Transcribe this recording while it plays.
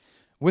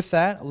With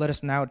that, let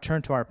us now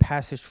turn to our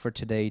passage for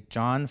today,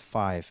 John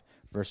 5,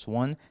 verse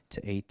 1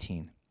 to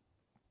 18.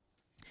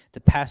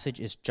 The passage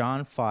is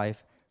John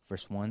 5,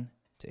 verse 1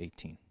 to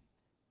 18.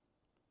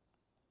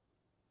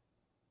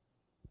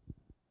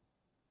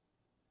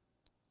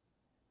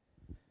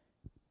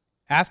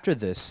 After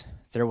this,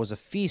 there was a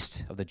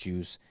feast of the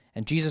Jews,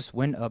 and Jesus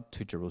went up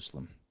to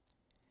Jerusalem.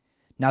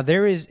 Now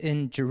there is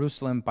in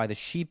Jerusalem by the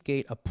sheep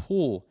gate a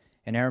pool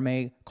in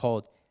Aramaic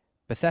called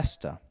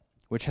Bethesda,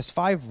 which has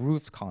 5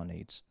 roofed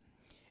colonnades.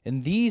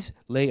 In these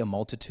lay a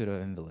multitude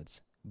of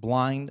invalids,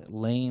 blind,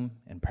 lame,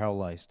 and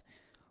paralyzed.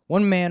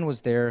 One man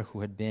was there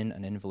who had been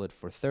an invalid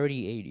for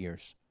 38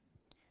 years.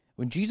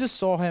 When Jesus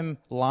saw him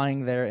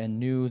lying there and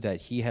knew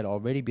that he had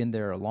already been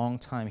there a long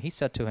time, he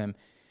said to him,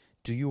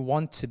 "Do you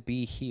want to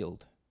be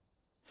healed?"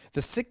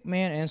 The sick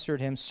man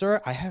answered him,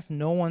 "Sir, I have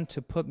no one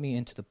to put me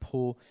into the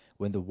pool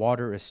when the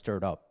water is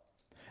stirred up,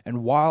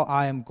 and while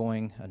I am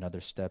going, another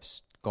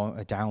steps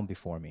down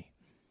before me."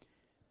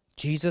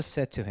 Jesus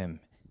said to him,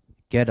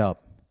 "Get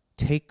up,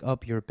 take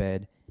up your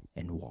bed,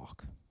 and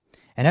walk."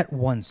 And at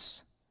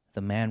once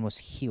the man was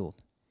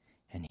healed,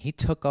 and he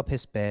took up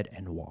his bed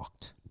and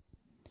walked.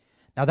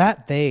 Now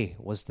that day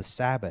was the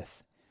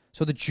Sabbath.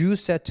 So the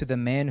Jews said to the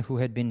man who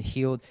had been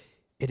healed,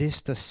 "It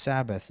is the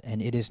Sabbath,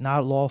 and it is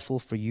not lawful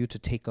for you to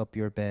take up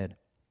your bed."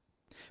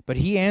 But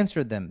he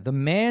answered them, "The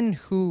man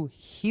who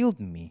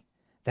healed me,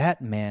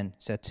 that man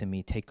said to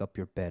me, 'Take up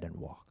your bed and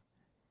walk.'"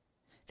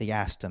 They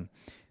asked him,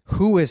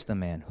 "Who is the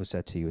man who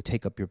said to you,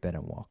 'Take up your bed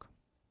and walk'?"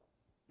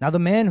 Now the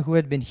man who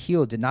had been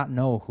healed did not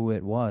know who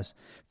it was,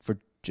 for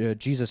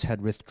Jesus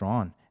had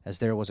withdrawn, as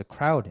there was a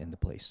crowd in the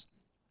place.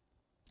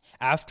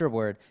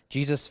 Afterward,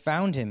 Jesus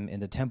found him in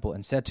the temple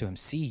and said to him,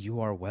 "See, you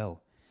are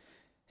well.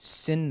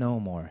 Sin no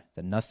more,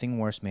 that nothing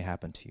worse may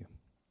happen to you."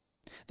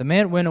 The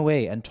man went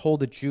away and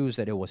told the Jews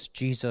that it was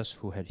Jesus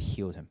who had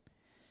healed him.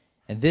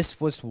 And this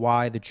was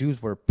why the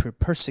Jews were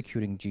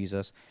persecuting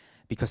Jesus,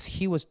 because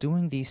he was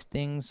doing these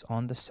things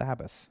on the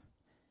Sabbath.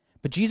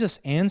 But Jesus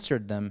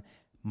answered them,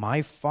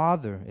 "My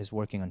Father is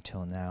working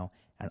until now,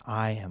 and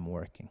I am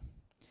working."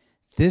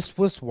 This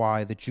was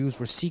why the Jews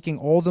were seeking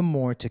all the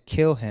more to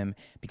kill him,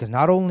 because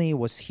not only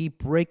was he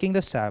breaking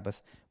the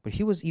Sabbath, but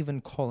he was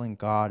even calling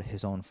God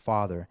his own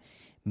Father,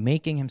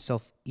 making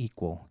himself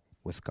equal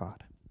with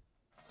God.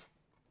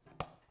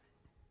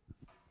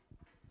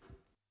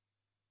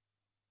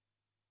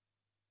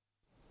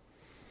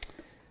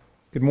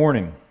 Good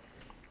morning.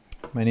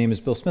 My name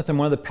is Bill Smith. I'm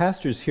one of the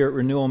pastors here at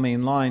Renewal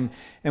Main Line,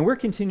 and we're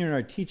continuing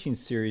our teaching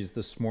series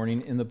this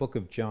morning in the book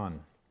of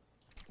John.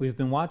 We've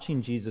been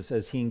watching Jesus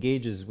as he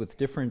engages with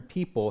different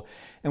people,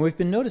 and we've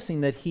been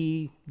noticing that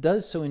he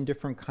does so in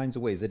different kinds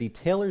of ways, that he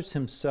tailors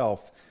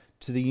himself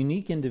to the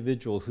unique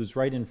individual who's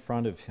right in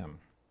front of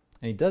him.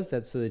 And he does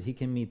that so that he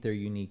can meet their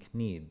unique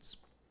needs.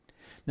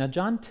 Now,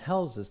 John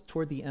tells us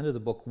toward the end of the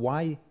book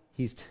why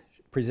he's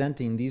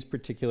presenting these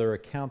particular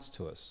accounts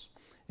to us.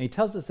 And he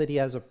tells us that he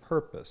has a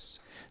purpose,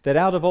 that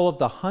out of all of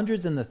the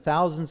hundreds and the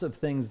thousands of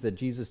things that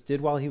Jesus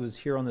did while he was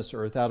here on this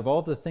earth, out of all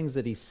of the things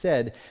that he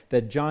said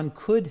that John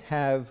could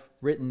have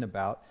written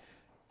about,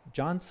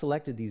 John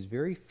selected these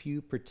very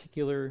few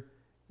particular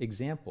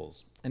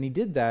examples. And he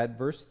did that,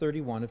 verse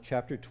 31 of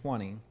chapter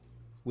 20,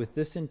 with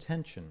this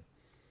intention.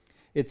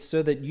 It's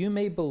so that you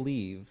may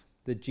believe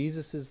that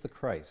Jesus is the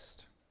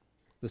Christ,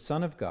 the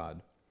Son of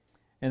God,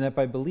 and that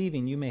by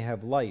believing you may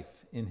have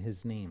life in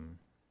his name.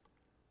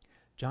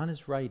 John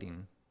is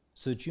writing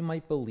so that you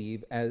might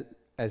believe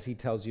as he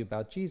tells you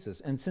about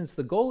Jesus. And since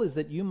the goal is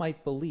that you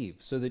might believe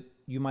so that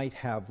you might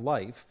have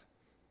life,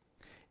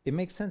 it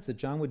makes sense that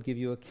John would give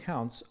you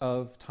accounts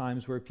of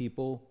times where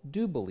people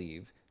do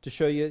believe to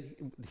show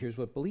you here's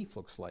what belief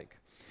looks like.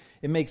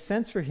 It makes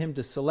sense for him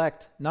to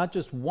select not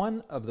just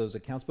one of those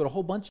accounts, but a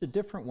whole bunch of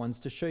different ones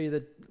to show you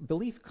that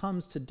belief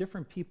comes to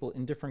different people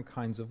in different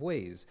kinds of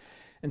ways.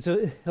 And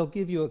so he'll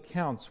give you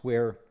accounts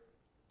where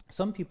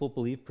some people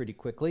believe pretty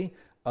quickly,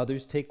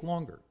 others take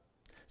longer.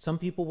 Some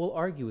people will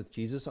argue with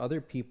Jesus, other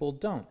people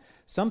don't.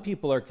 Some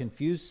people are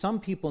confused, some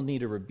people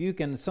need a rebuke,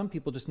 and some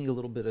people just need a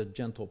little bit of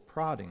gentle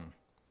prodding.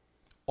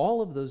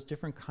 All of those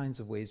different kinds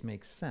of ways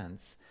make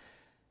sense.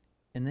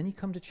 And then you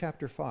come to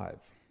chapter 5,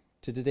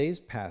 to today's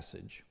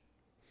passage.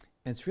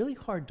 And it's really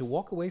hard to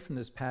walk away from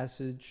this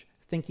passage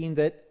thinking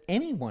that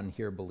anyone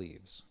here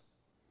believes.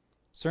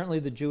 Certainly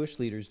the Jewish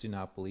leaders do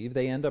not believe.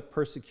 They end up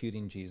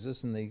persecuting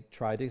Jesus and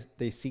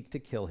they seek to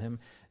kill him.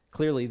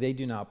 Clearly they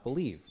do not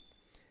believe.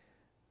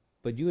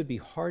 But you would be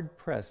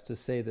hard-pressed to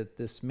say that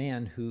this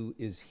man who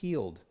is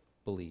healed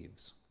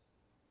believes.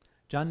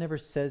 John never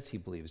says he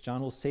believes.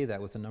 John will say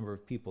that with a number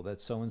of people,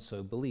 that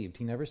so-and-so believed.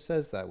 He never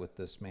says that with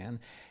this man.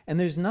 And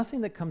there's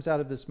nothing that comes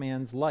out of this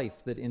man's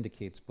life that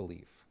indicates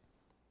belief.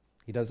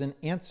 He doesn't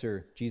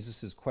answer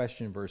Jesus'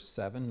 question in verse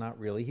 7, not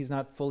really. He's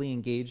not fully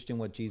engaged in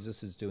what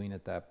Jesus is doing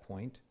at that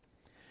point.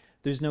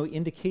 There's no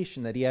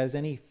indication that he has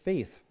any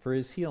faith for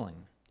his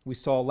healing. We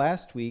saw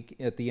last week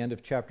at the end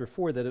of chapter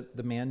 4 that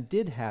the man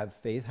did have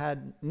faith,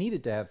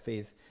 needed to have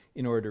faith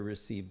in order to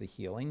receive the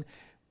healing.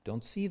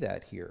 Don't see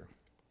that here.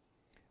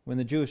 When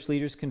the Jewish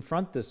leaders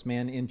confront this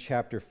man in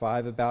chapter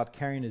 5 about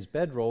carrying his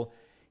bedroll,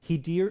 he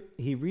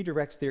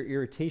redirects their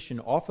irritation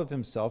off of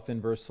himself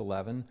in verse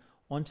 11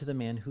 onto the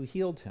man who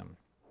healed him.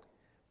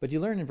 But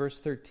you learn in verse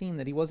 13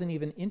 that he wasn't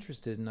even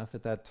interested enough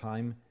at that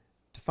time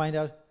to find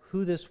out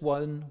who this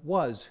one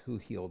was who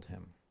healed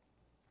him.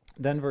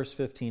 Then verse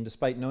 15,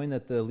 despite knowing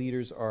that the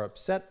leaders are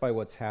upset by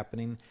what's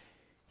happening,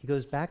 he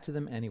goes back to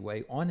them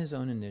anyway on his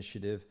own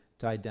initiative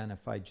to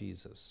identify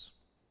Jesus.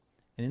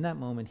 And in that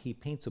moment, he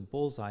paints a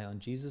bullseye on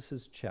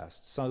Jesus'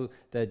 chest so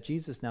that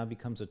Jesus now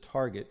becomes a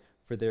target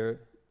for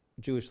their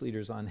Jewish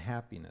leaders'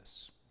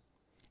 unhappiness.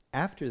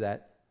 After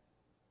that,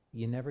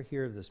 you never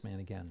hear of this man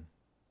again.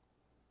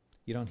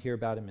 You don't hear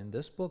about him in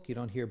this book. You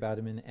don't hear about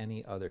him in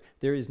any other.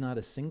 There is not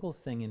a single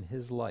thing in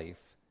his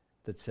life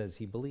that says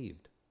he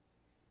believed.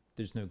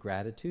 There's no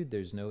gratitude.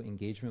 There's no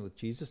engagement with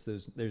Jesus.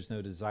 There's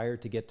no desire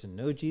to get to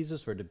know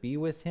Jesus or to be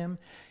with him.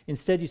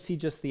 Instead, you see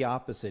just the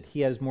opposite.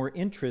 He has more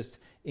interest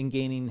in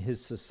gaining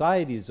his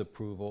society's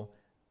approval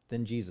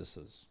than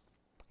Jesus's.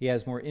 He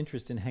has more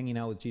interest in hanging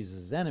out with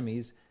Jesus'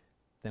 enemies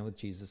than with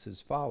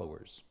Jesus'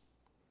 followers.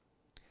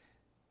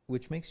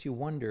 Which makes you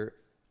wonder,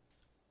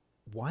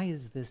 why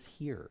is this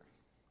here?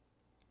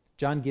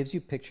 John gives you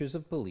pictures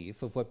of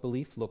belief, of what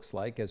belief looks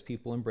like as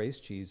people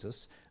embrace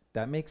Jesus.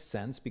 That makes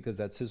sense because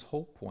that's his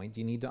whole point.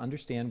 You need to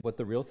understand what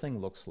the real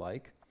thing looks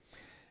like.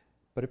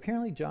 But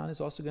apparently John is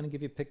also going to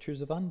give you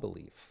pictures of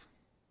unbelief.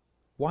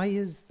 Why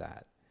is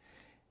that?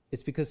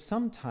 It's because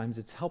sometimes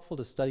it's helpful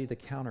to study the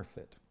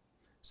counterfeit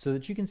so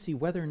that you can see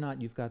whether or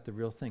not you've got the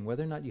real thing,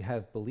 whether or not you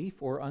have belief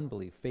or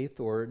unbelief, faith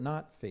or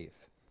not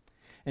faith.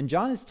 And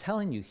John is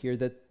telling you here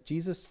that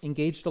Jesus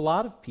engaged a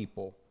lot of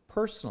people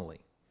personally,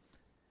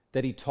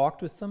 that he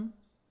talked with them,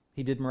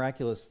 he did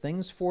miraculous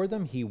things for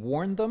them, he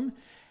warned them,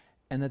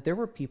 and that there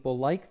were people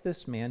like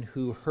this man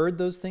who heard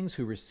those things,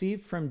 who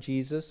received from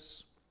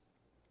Jesus,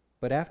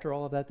 but after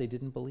all of that, they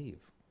didn't believe.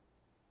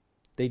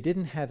 They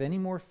didn't have any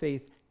more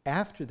faith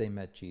after they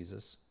met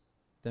Jesus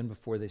than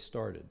before they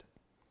started.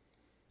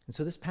 And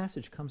so this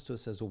passage comes to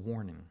us as a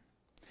warning.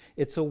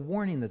 It's a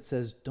warning that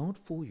says, don't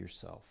fool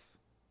yourself.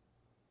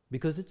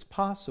 Because it's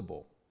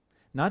possible,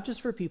 not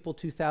just for people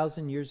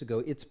 2,000 years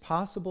ago, it's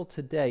possible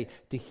today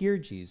to hear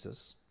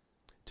Jesus,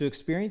 to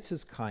experience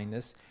his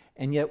kindness,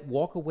 and yet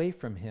walk away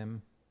from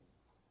him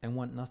and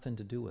want nothing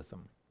to do with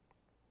him.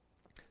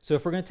 So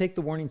if we're going to take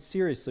the warning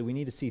seriously, we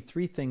need to see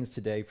three things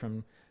today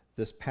from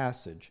this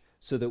passage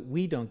so that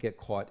we don't get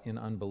caught in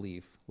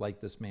unbelief like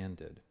this man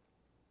did.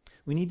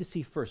 We need to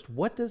see first,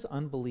 what does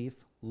unbelief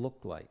look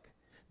like?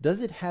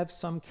 Does it have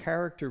some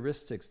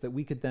characteristics that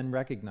we could then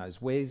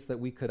recognize, ways that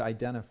we could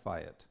identify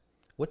it?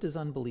 What does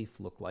unbelief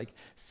look like?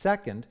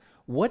 Second,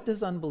 what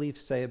does unbelief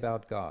say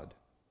about God?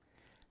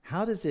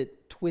 How does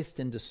it twist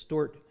and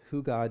distort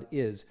who God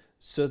is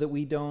so that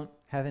we don't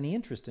have any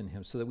interest in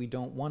him, so that we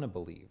don't want to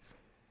believe?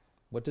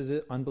 What does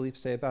unbelief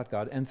say about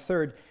God? And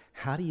third,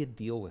 how do you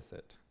deal with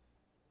it?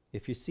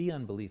 If you see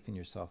unbelief in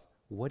yourself,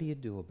 what do you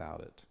do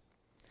about it?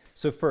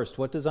 So first,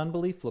 what does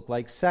unbelief look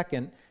like?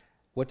 Second,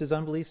 what does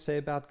unbelief say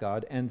about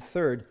God? And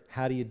third,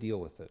 how do you deal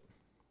with it?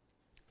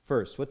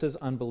 First, what does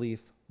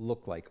unbelief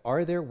look like?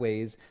 Are there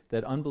ways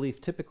that unbelief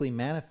typically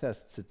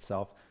manifests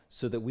itself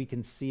so that we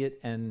can see it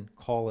and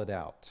call it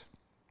out?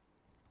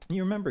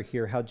 You remember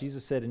here how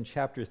Jesus said in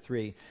chapter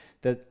 3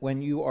 that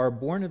when you are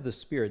born of the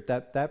Spirit,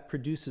 that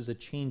produces a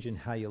change in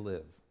how you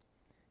live.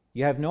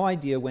 You have no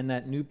idea when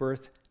that new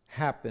birth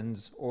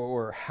happens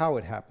or how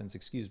it happens,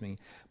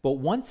 but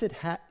once it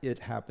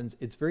happens,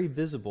 it's very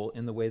visible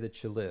in the way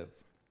that you live.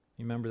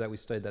 You remember that we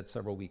studied that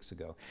several weeks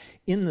ago.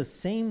 In the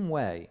same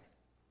way,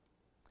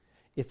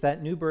 if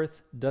that new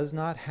birth does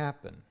not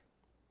happen,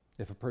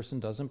 if a person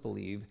doesn't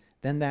believe,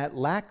 then that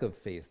lack of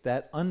faith,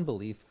 that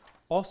unbelief,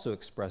 also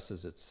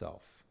expresses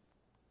itself.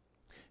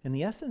 And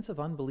the essence of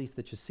unbelief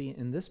that you see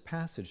in this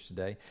passage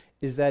today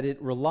is that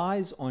it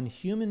relies on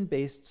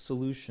human-based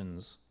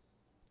solutions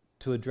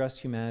to address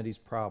humanity's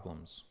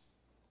problems.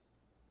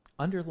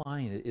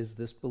 Underlying it is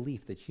this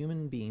belief that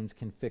human beings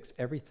can fix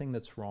everything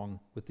that's wrong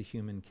with the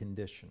human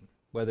condition,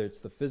 whether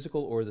it's the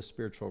physical or the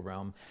spiritual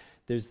realm.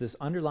 There's this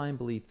underlying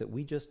belief that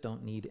we just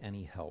don't need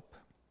any help.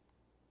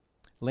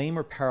 Lame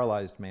or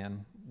paralyzed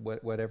man,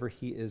 whatever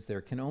he is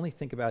there, can only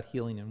think about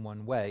healing in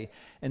one way,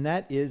 and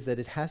that is that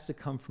it has to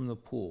come from the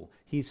pool.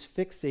 He's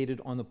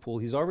fixated on the pool.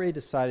 He's already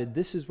decided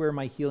this is where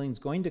my healing is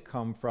going to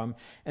come from,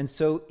 and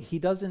so he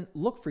doesn't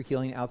look for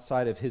healing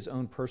outside of his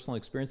own personal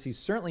experience. He's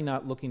certainly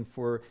not looking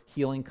for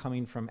healing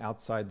coming from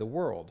outside the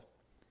world.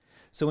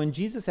 So when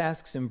Jesus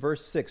asks in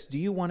verse 6, do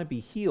you want to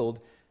be healed?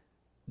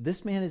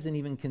 This man isn't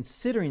even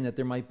considering that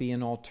there might be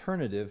an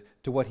alternative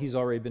to what he's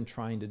already been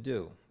trying to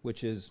do,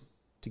 which is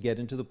to get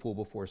into the pool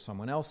before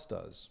someone else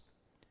does.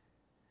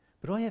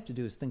 But all you have to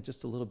do is think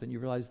just a little bit and you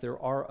realize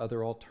there are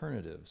other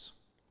alternatives.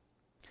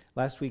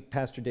 Last week,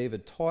 Pastor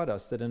David taught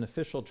us that an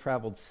official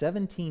traveled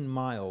 17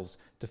 miles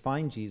to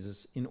find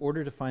Jesus in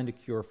order to find a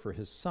cure for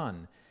his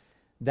son.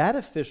 That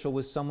official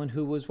was someone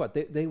who was what?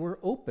 They were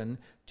open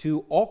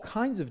to all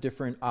kinds of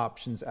different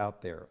options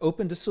out there,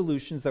 open to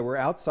solutions that were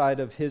outside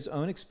of his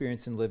own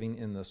experience in living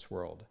in this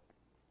world.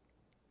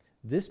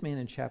 This man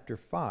in chapter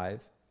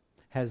 5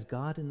 has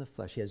God in the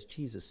flesh. He has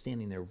Jesus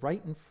standing there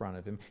right in front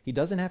of him. He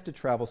doesn't have to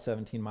travel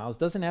 17 miles,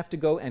 doesn't have to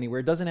go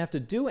anywhere, doesn't have to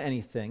do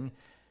anything,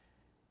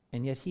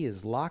 and yet he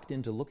is locked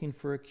into looking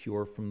for a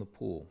cure from the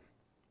pool.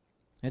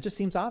 And it just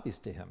seems obvious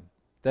to him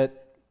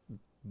that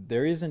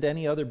there isn't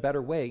any other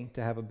better way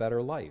to have a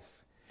better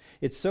life.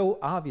 It's so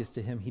obvious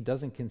to him he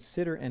doesn't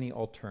consider any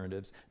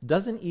alternatives,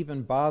 doesn't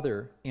even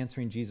bother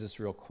answering Jesus'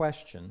 real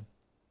question,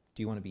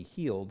 do you want to be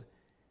healed?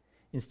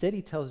 Instead,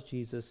 he tells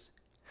Jesus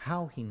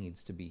how he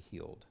needs to be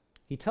healed.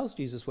 He tells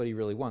Jesus what he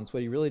really wants,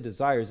 what he really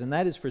desires, and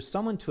that is for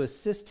someone to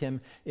assist him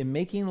in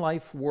making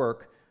life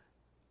work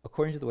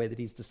according to the way that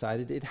he's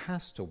decided it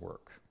has to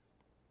work.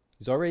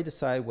 He's already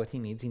decided what he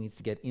needs. He needs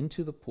to get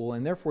into the pool,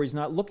 and therefore he's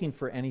not looking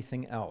for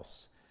anything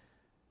else.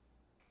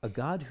 A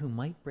God who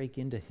might break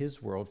into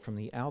his world from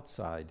the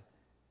outside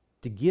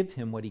to give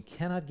him what he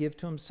cannot give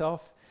to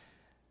himself,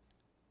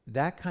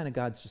 that kind of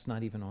God's just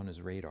not even on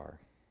his radar.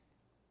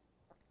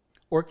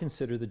 Or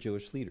consider the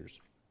Jewish leaders.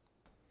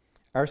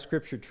 Our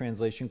scripture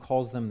translation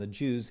calls them the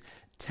Jews.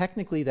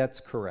 Technically,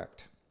 that's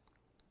correct.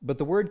 But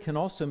the word can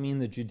also mean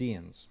the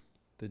Judeans,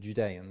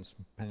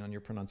 depending on your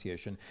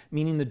pronunciation,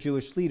 meaning the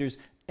Jewish leaders.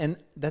 And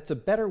that's a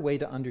better way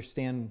to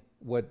understand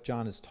what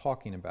John is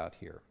talking about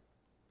here.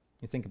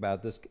 You think about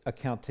it, this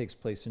account takes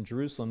place in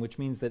Jerusalem, which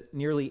means that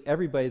nearly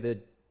everybody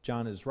that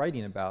John is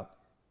writing about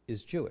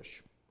is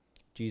Jewish.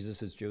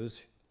 Jesus is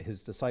Jewish.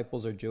 His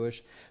disciples are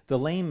Jewish. The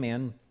lame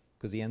man,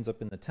 because he ends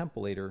up in the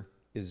temple later,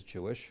 is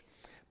Jewish.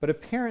 But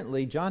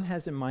apparently, John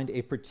has in mind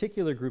a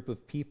particular group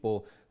of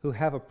people who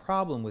have a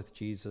problem with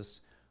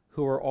Jesus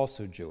who are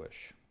also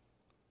Jewish.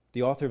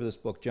 The author of this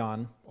book,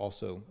 John,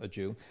 also a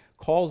Jew,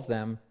 calls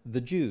them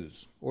the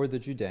Jews, or the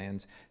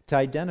Judeans, to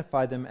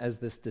identify them as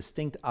this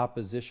distinct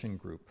opposition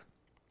group.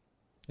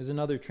 There's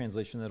another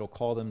translation that'll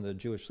call them the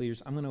Jewish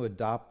leaders. I'm going to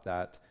adopt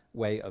that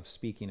way of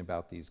speaking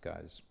about these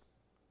guys.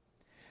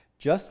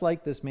 Just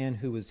like this man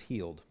who was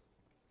healed,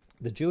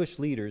 the Jewish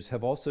leaders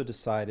have also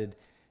decided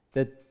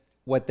that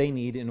what they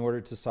need in order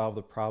to solve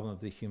the problem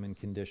of the human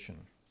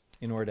condition,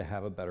 in order to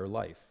have a better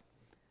life.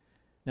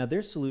 Now,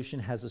 their solution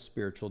has a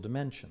spiritual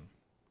dimension.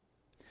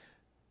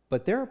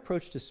 But their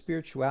approach to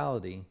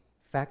spirituality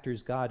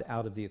factors God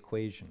out of the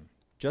equation,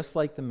 just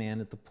like the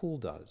man at the pool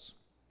does.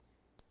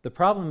 The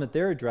problem that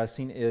they're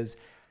addressing is,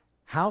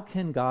 how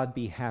can God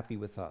be happy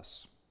with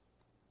us?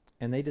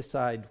 And they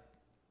decide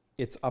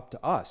it's up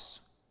to us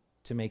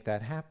to make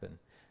that happen.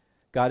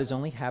 God is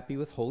only happy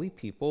with holy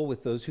people,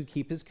 with those who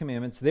keep his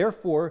commandments.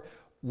 Therefore,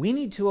 we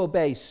need to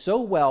obey so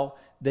well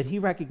that he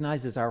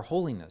recognizes our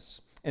holiness.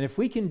 And if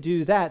we can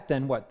do that,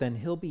 then what? Then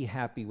he'll be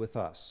happy with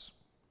us.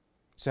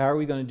 So how are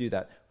we going to do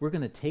that? We're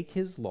going to take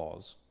his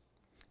laws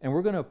and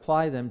we're going to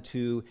apply them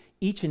to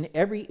each and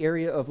every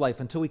area of life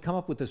until we come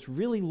up with this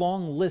really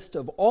long list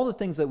of all the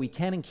things that we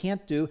can and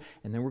can't do,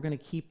 and then we're going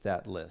to keep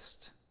that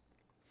list.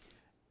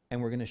 And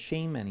we're going to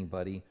shame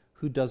anybody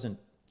who doesn't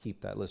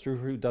keep that list or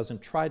who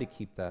doesn't try to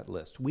keep that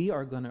list. We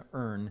are going to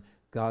earn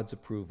God's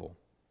approval.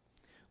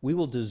 We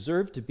will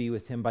deserve to be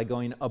with him by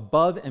going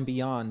above and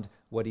beyond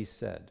what he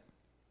said.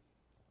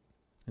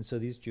 And so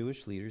these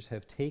Jewish leaders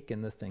have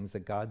taken the things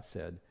that God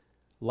said,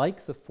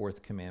 like the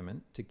fourth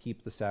commandment, to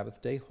keep the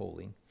Sabbath day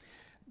holy,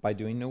 by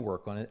doing no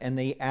work on it, and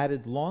they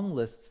added long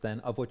lists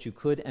then of what you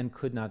could and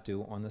could not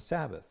do on the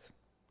Sabbath.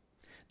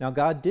 Now,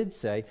 God did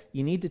say,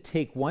 you need to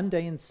take 1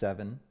 day in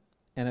 7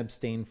 and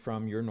abstain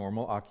from your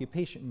normal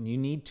occupation. You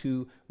need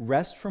to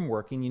rest from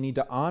working. You need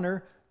to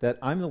honor that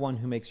I'm the one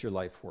who makes your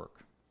life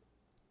work.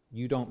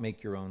 You don't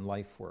make your own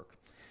life work.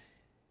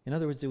 In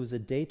other words, it was a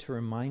day to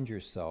remind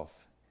yourself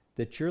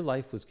that your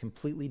life was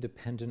completely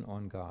dependent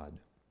on God.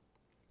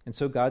 And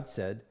so God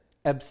said,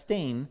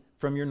 abstain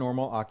from your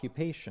normal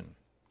occupation.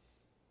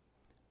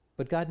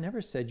 But God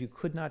never said you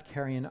could not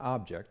carry an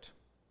object,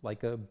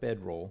 like a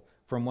bedroll,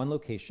 from one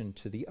location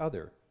to the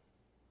other.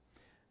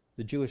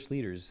 The Jewish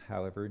leaders,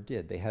 however,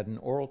 did. They had an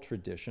oral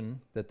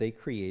tradition that they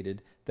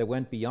created that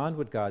went beyond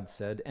what God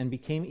said and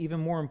became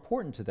even more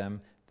important to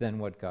them than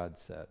what God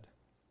said.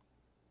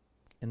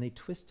 And they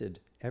twisted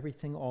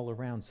everything all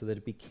around so that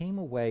it became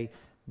a way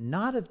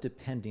not of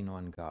depending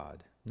on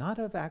God, not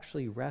of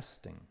actually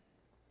resting,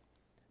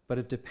 but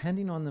of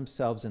depending on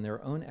themselves and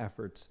their own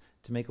efforts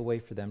to make a way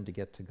for them to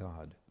get to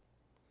God.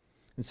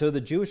 And so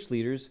the Jewish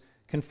leaders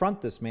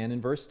confront this man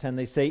in verse 10.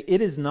 They say,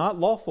 it is not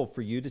lawful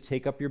for you to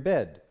take up your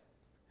bed.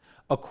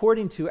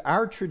 According to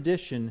our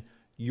tradition,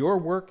 you're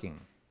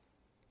working,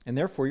 and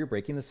therefore you're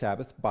breaking the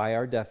Sabbath by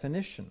our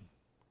definition.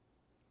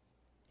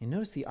 You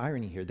notice the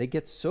irony here. They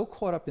get so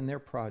caught up in their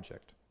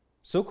project,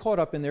 so caught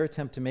up in their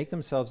attempt to make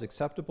themselves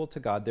acceptable to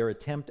God, their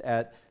attempt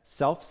at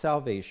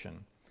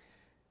self-salvation,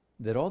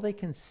 that all they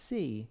can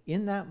see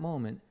in that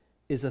moment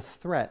is a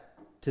threat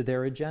to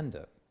their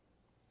agenda.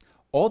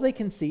 All they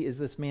can see is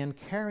this man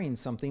carrying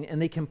something,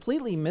 and they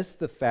completely miss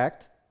the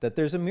fact that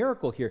there's a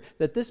miracle here,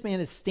 that this man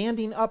is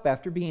standing up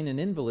after being an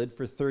invalid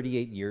for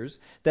 38 years,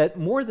 that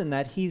more than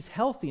that, he's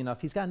healthy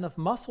enough, he's got enough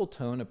muscle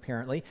tone,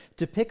 apparently,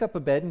 to pick up a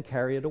bed and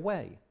carry it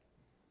away.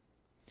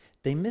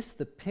 They miss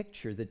the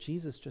picture that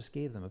Jesus just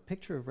gave them, a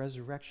picture of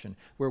resurrection,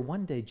 where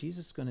one day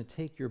Jesus is going to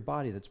take your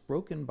body that's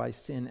broken by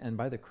sin and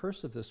by the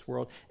curse of this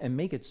world and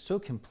make it so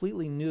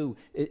completely new,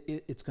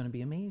 it's going to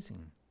be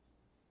amazing.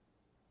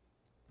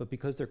 But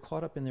because they're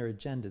caught up in their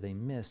agenda, they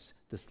miss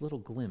this little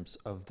glimpse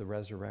of the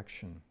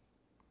resurrection.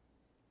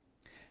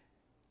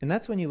 And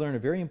that's when you learn a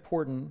very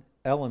important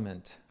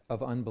element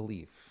of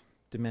unbelief,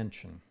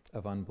 dimension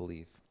of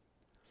unbelief.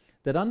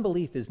 That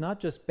unbelief is not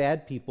just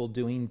bad people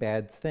doing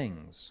bad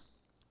things,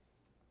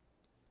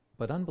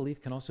 but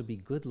unbelief can also be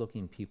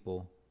good-looking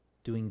people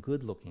doing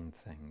good-looking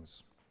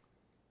things.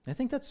 I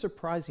think that's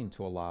surprising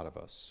to a lot of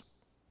us.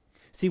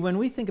 See, when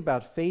we think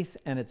about faith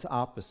and its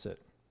opposite,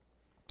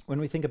 when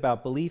we think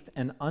about belief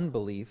and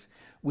unbelief,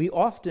 we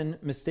often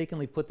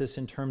mistakenly put this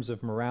in terms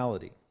of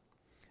morality.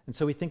 And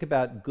so we think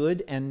about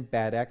good and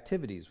bad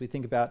activities. We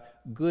think about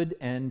good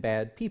and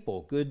bad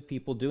people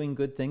doing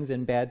good things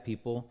and bad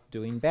people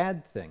doing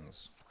bad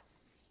things.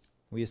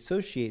 We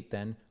associate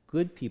then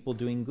good people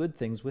doing good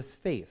things with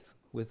faith,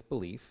 with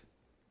belief,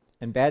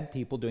 and bad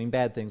people doing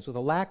bad things with a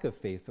lack of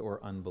faith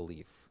or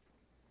unbelief.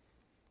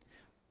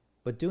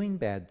 But doing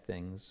bad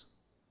things,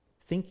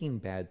 thinking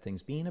bad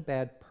things, being a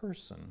bad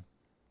person,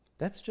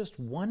 that's just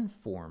one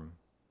form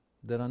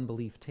that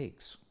unbelief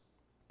takes.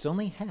 It's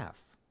only half.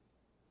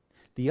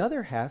 The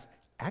other half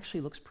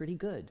actually looks pretty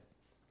good.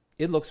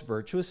 It looks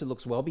virtuous, it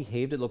looks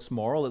well-behaved, it looks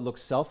moral, it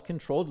looks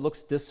self-controlled, it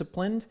looks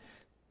disciplined.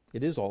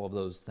 It is all of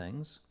those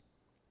things.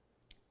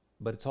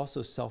 But it's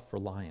also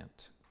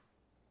self-reliant.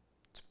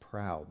 It's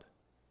proud.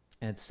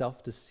 And it's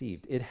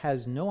self-deceived. It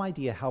has no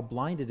idea how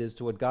blind it is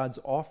to what God's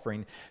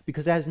offering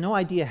because it has no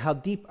idea how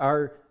deep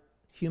our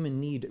human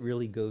need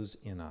really goes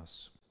in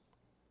us.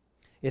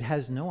 It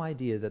has no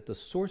idea that the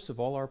source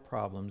of all our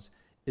problems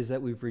is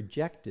that we've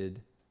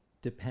rejected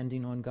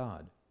depending on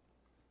God,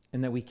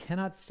 and that we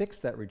cannot fix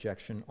that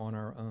rejection on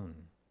our own.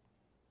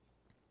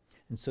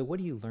 And so what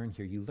do you learn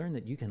here? You learn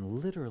that you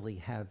can literally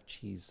have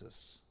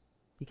Jesus.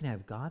 You can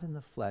have God in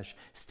the flesh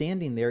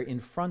standing there in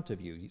front of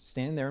you. You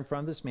stand there in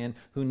front of this man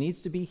who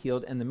needs to be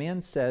healed, and the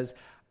man says,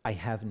 I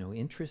have no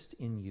interest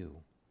in you.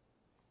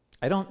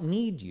 I don't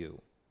need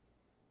you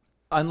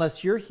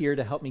unless you're here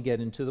to help me get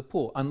into the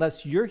pool,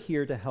 unless you're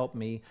here to help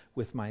me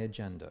with my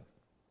agenda.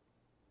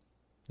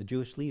 The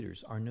Jewish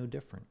leaders are no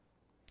different.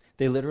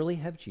 They literally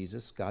have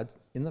Jesus, God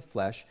in the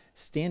flesh,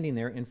 standing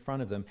there in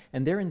front of them,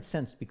 and they're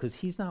incensed because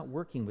he's not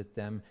working with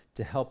them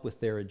to help with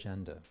their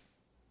agenda.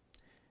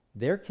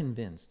 They're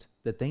convinced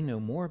that they know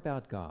more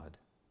about God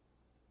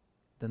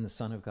than the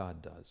Son of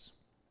God does.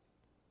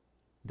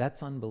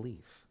 That's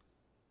unbelief.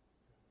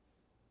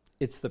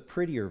 It's the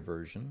prettier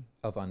version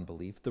of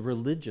unbelief, the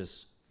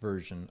religious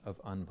version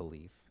of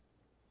unbelief.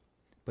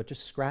 But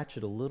just scratch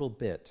it a little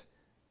bit,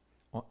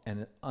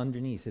 and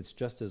underneath it's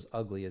just as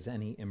ugly as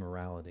any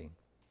immorality.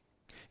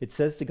 It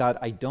says to God,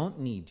 I don't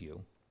need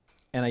you,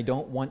 and I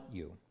don't want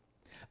you.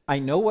 I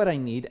know what I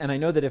need, and I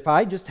know that if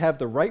I just have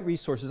the right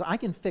resources, I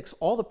can fix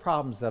all the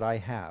problems that I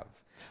have.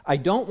 I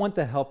don't want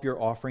the help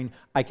you're offering.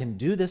 I can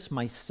do this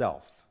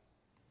myself.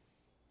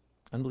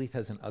 Unbelief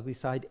has an ugly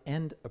side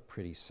and a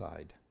pretty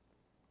side.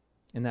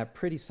 And that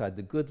pretty side,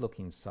 the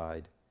good-looking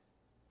side,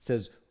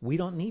 says we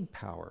don't need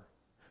power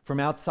from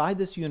outside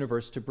this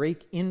universe to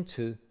break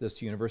into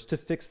this universe to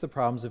fix the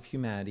problems of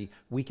humanity.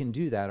 We can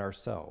do that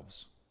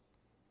ourselves.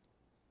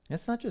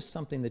 It's not just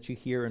something that you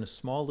hear in a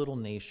small little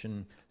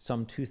nation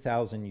some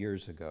 2,000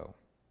 years ago.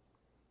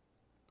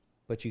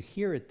 But you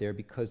hear it there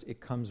because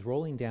it comes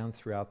rolling down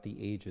throughout the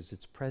ages.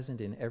 It's present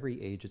in every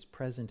age. It's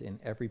present in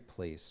every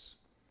place.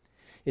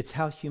 It's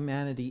how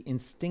humanity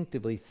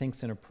instinctively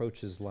thinks and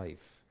approaches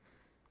life.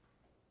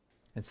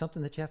 And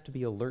something that you have to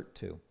be alert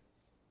to.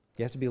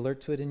 You have to be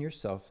alert to it in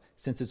yourself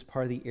since it's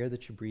part of the air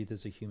that you breathe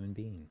as a human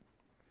being.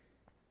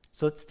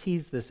 So let's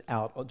tease this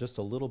out just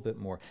a little bit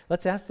more.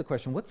 Let's ask the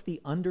question, what's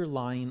the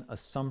underlying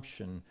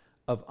assumption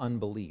of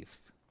unbelief?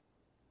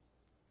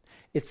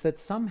 It's that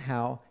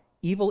somehow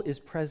evil is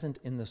present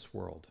in this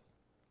world.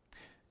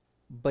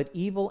 But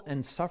evil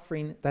and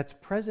suffering that's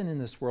present in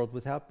this world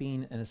without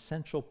being an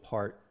essential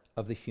part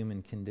of the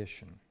human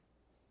condition.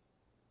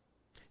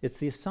 It's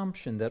the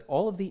assumption that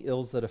all of the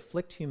ills that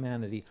afflict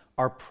humanity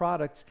are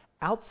products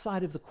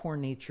outside of the core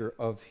nature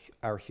of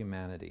our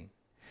humanity.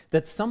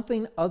 That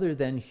something other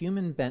than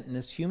human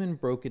bentness, human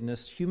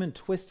brokenness, human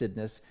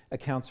twistedness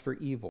accounts for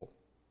evil.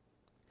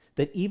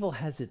 That evil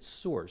has its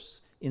source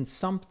in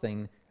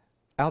something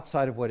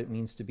outside of what it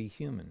means to be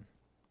human.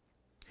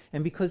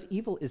 And because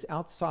evil is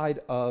outside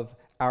of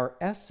our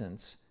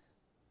essence,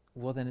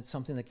 well, then it's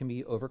something that can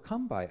be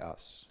overcome by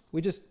us.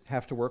 We just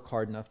have to work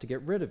hard enough to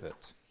get rid of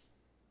it.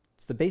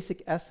 It's the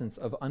basic essence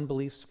of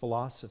unbelief's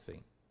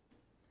philosophy.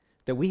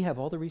 That we have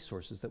all the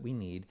resources that we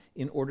need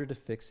in order to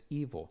fix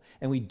evil.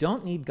 And we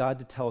don't need God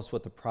to tell us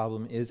what the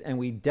problem is, and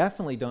we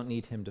definitely don't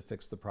need him to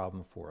fix the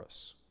problem for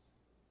us.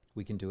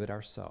 We can do it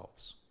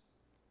ourselves.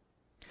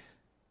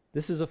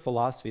 This is a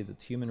philosophy that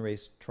the human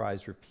race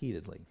tries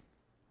repeatedly,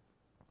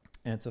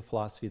 and it's a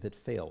philosophy that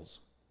fails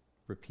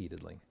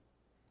repeatedly.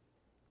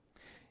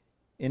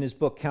 In his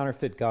book,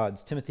 Counterfeit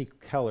Gods, Timothy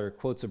Keller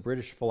quotes a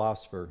British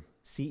philosopher,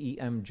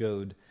 C.E.M.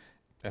 Joad.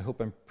 I hope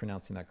I'm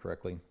pronouncing that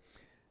correctly.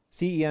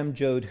 C.E.M.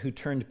 Joad, who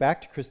turned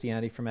back to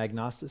Christianity from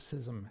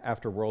agnosticism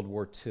after World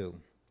War II,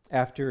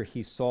 after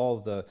he saw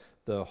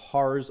the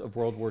horrors of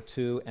World War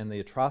II and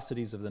the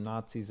atrocities of the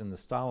Nazis and the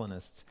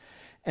Stalinists.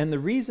 And the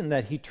reason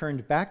that he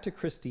turned back to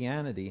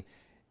Christianity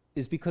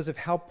is because of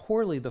how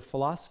poorly the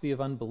philosophy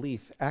of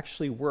unbelief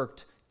actually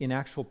worked in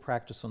actual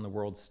practice on the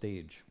world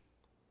stage.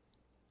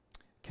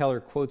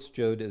 Keller quotes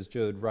Joad as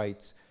Joad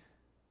writes,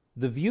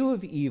 "The view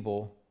of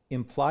evil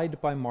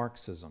implied by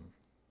Marxism,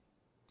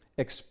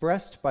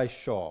 expressed by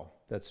Shaw,"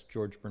 that's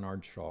George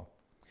Bernard Shaw,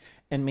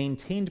 "and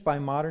maintained by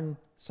modern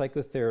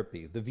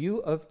psychotherapy, the view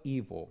of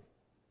evil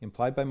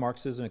implied by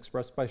Marxism,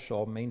 expressed by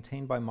Shaw,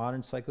 maintained by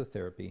modern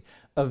psychotherapy,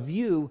 a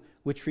view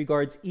which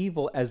regards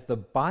evil as the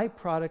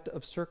byproduct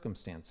of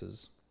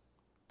circumstances,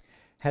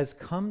 has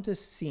come to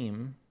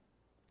seem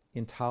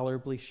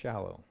intolerably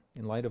shallow.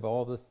 In light of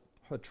all the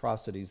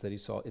atrocities that he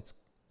saw, it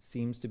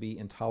seems to be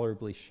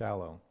intolerably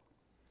shallow."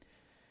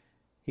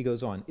 He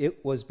goes on,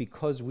 "It was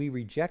because we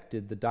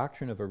rejected the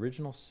doctrine of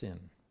original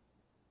sin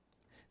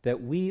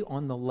that we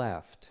on the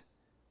left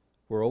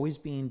were always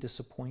being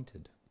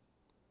disappointed.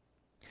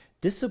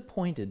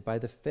 Disappointed by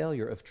the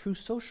failure of true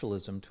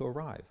socialism to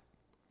arrive.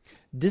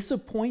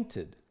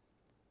 Disappointed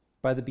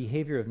by the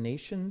behavior of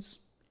nations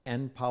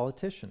and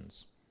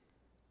politicians.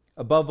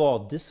 Above all,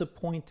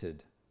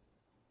 disappointed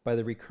by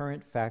the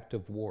recurrent fact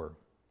of war."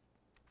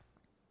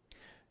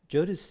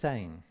 Joad is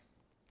saying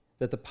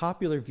that the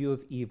popular view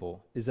of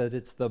evil is that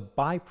it's the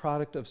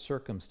byproduct of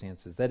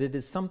circumstances, that it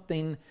is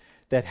something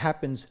that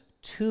happens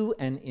to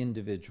an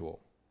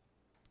individual,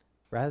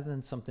 rather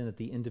than something that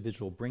the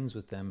individual brings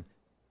with them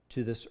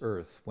to this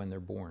earth when they're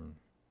born.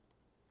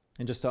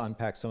 And just to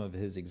unpack some of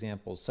his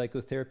examples,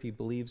 psychotherapy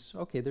believes,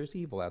 okay, there's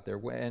evil out there,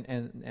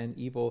 and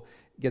evil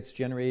gets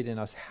generated in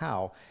us.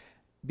 How?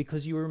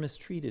 Because you were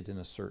mistreated in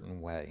a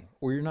certain way,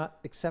 or you're not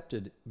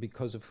accepted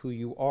because of who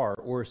you are,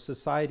 or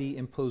society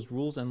imposed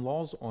rules and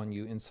laws on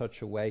you in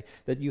such a way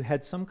that you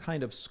had some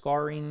kind of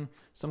scarring,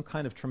 some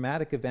kind of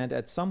traumatic event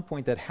at some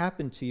point that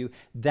happened to you.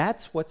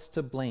 That's what's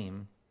to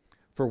blame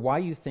for why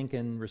you think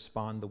and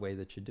respond the way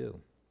that you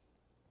do.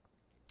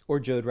 Or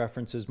Joad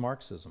references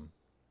Marxism.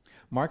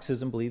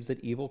 Marxism believes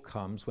that evil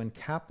comes when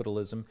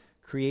capitalism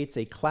creates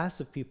a class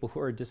of people who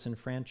are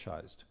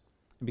disenfranchised.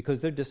 And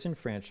because they're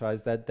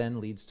disenfranchised, that then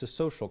leads to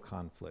social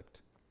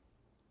conflict.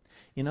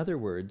 In other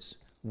words,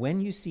 when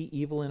you see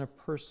evil in a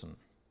person,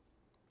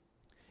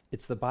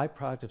 it's the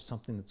byproduct of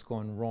something that's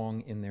gone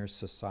wrong in their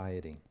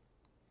society.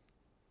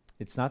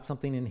 It's not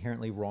something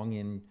inherently wrong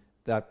in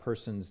that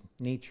person's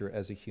nature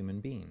as a human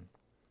being.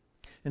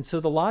 And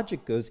so the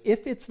logic goes,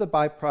 if it's the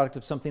byproduct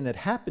of something that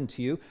happened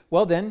to you,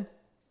 well then,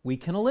 we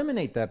can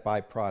eliminate that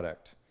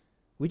byproduct.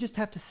 We just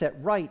have to set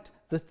right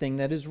the thing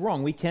that is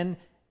wrong. We can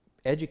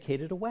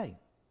educate it away.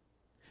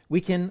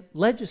 We can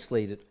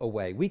legislate it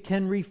away. We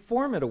can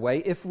reform it away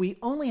if we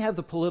only have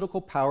the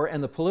political power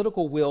and the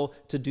political will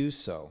to do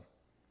so.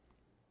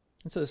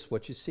 And so this is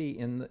what you see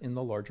in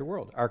the larger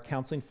world. Our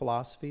counseling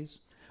philosophies,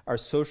 our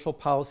social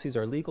policies,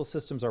 our legal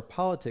systems, our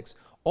politics,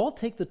 all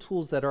take the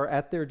tools that are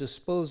at their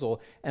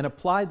disposal and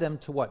apply them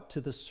to what?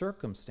 To the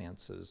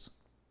circumstances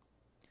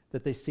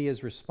that they see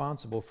as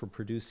responsible for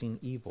producing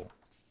evil.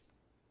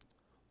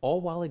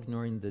 All while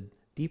ignoring the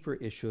deeper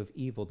issue of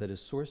evil that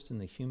is sourced in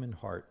the human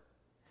heart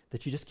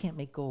that you just can't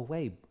make go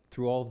away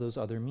through all of those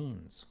other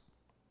means.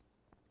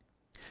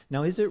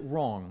 Now, is it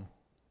wrong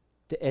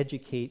to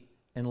educate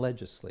and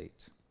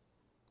legislate?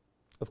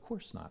 Of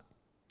course not.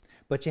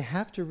 But you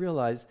have to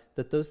realize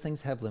that those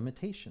things have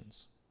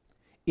limitations.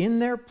 In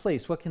their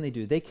place, what can they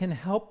do? They can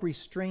help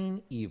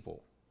restrain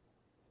evil.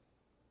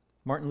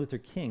 Martin Luther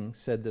King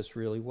said this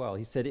really well.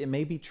 He said, "It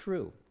may be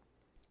true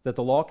that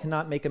the law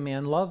cannot make a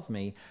man love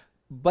me,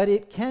 but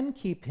it can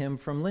keep him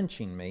from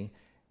lynching me."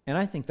 And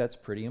I think that's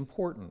pretty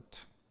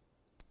important.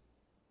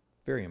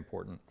 Very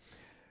important.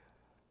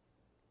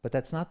 But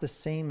that's not the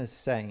same as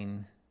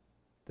saying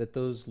that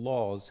those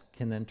laws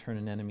can then turn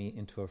an enemy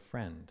into a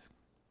friend.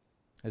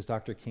 As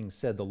Dr. King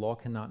said, the law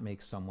cannot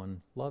make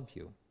someone love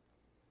you.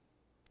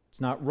 It's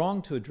not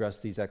wrong to address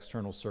these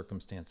external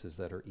circumstances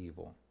that are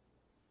evil,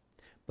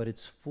 but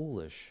it's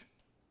foolish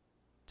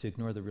to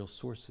ignore the real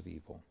source of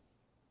evil.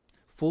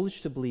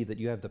 Foolish to believe that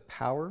you have the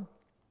power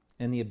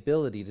and the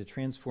ability to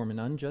transform an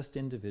unjust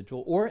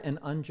individual or an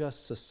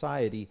unjust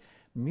society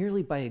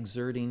merely by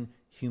exerting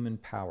human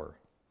power.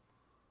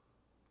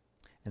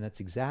 And that's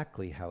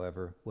exactly,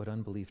 however, what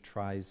unbelief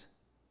tries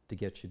to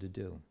get you to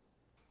do.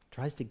 It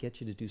tries to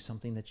get you to do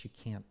something that you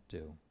can't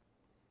do.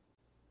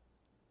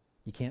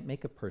 You can't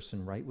make a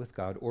person right with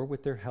God or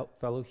with their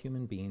fellow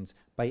human beings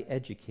by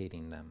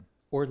educating them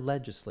or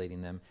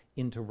legislating them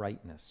into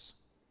rightness.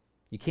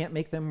 You can't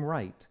make them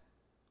right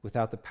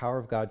without the power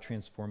of God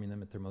transforming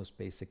them at their most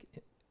basic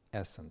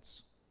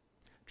essence.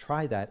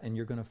 Try that, and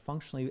you're going to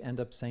functionally end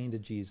up saying to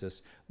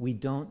Jesus, we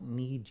don't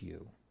need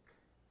you.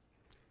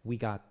 We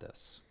got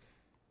this.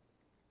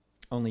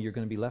 Only you're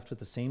going to be left with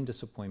the same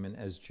disappointment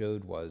as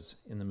Job was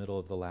in the middle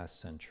of the last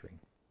century.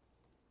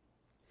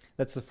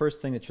 That's the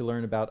first thing that you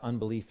learn about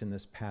unbelief in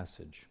this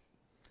passage,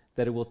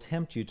 that it will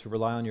tempt you to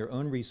rely on your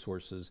own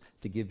resources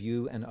to give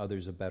you and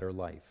others a better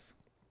life.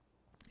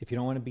 If you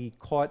don't want to be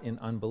caught in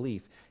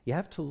unbelief, you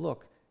have to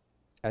look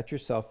at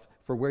yourself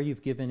for where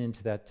you've given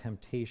into that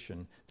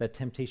temptation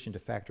to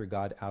factor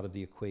God out of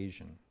the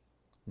equation,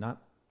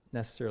 not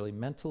necessarily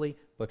mentally,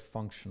 but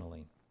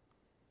functionally.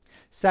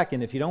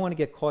 Second, if you don't want to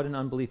get caught in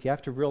unbelief, you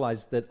have to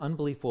realize that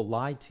unbelief will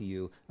lie to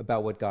you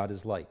about what God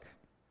is like.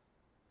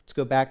 Let's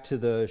go back to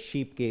the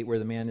sheep gate where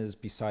the man is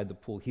beside the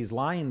pool. He's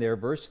lying there,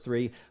 verse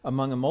 3,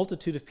 among a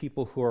multitude of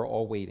people who are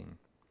all waiting.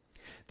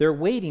 They're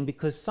waiting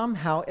because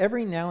somehow,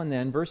 every now and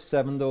then, verse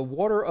 7, the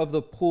water of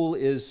the pool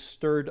is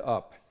stirred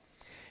up.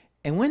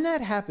 And when that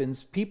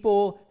happens,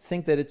 people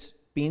think that it's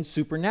being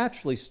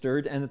supernaturally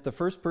stirred and that the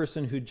first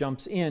person who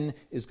jumps in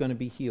is going to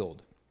be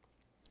healed.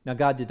 Now,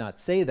 God did not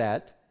say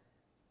that,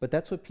 but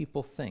that's what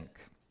people think.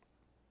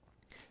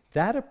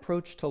 That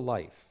approach to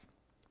life,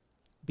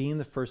 being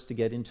the first to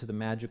get into the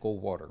magical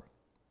water,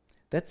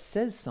 that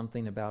says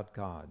something about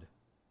God,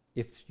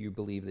 if you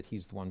believe that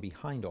he's the one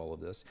behind all of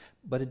this,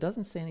 but it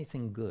doesn't say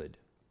anything good.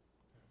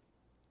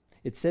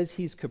 It says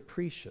he's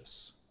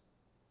capricious.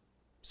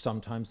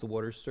 Sometimes the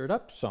water's stirred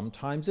up,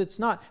 sometimes it's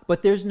not.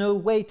 But there's no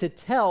way to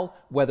tell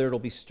whether it'll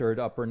be stirred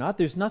up or not.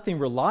 There's nothing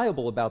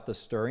reliable about the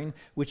stirring,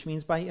 which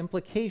means by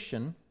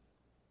implication,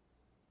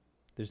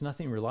 there's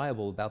nothing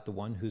reliable about the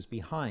one who's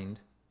behind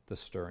the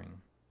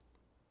stirring.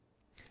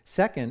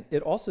 Second,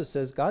 it also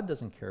says God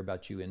doesn't care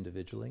about you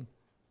individually.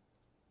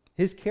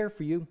 His care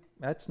for you,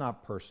 that's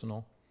not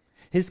personal.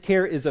 His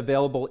care is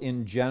available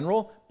in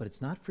general, but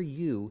it's not for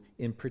you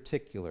in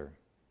particular.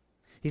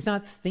 He's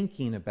not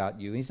thinking about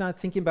you. He's not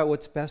thinking about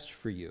what's best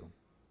for you.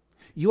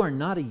 You are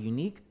not a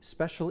unique,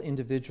 special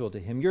individual to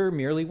him. You're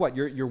merely what?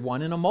 You're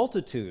one in a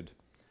multitude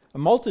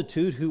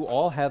who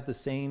all have the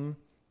same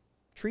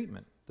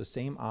treatment, the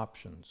same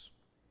options.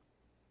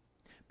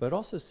 But it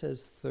also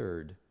says,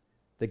 third,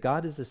 that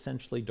God is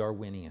essentially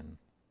Darwinian.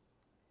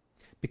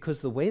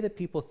 Because the way that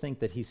people think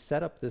that he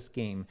set up this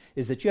game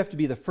is that you have to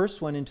be the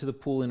first one into the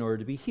pool in order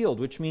to be healed,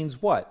 which means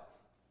what?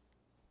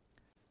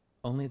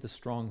 Only the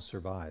strong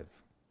survive.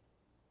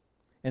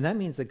 And that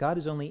means that God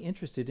is only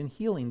interested in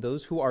healing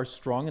those who are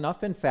strong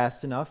enough and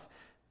fast enough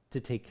to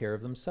take care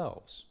of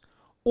themselves.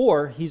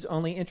 Or he's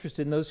only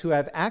interested in those who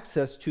have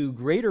access to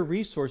greater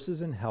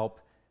resources and help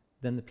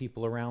than the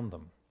people around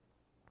them.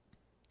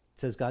 It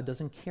says God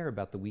doesn't care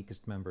about the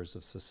weakest members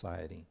of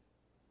society,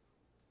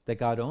 that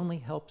God only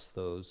helps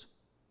those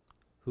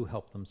who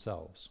help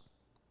themselves.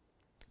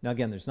 Now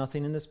again, there's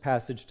nothing in this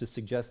passage to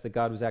suggest that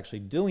God was actually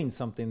doing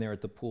something there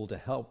at the pool to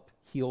help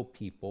heal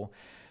people.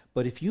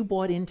 But if you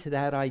bought into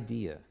that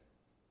idea,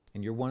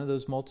 and you're one of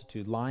those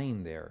multitude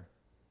lying there,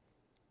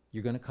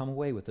 you're going to come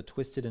away with a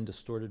twisted and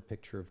distorted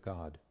picture of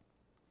God.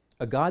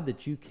 A God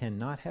that you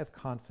cannot have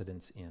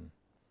confidence in.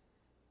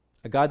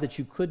 A God that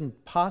you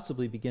couldn't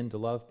possibly begin to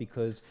love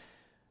because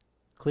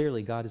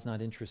clearly God is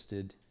not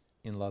interested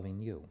in loving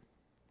you.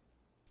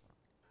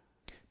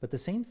 But the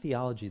same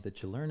theology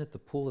that you learn at the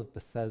Pool of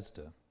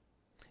Bethesda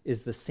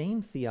is the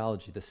same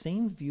theology, the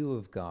same view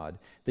of God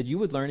that you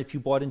would learn if you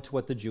bought into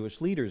what the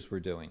Jewish leaders were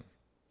doing.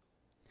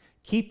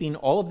 Keeping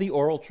all of the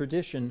oral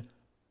tradition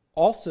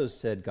also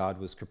said God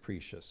was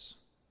capricious.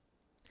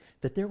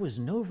 That there was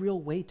no real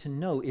way to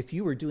know if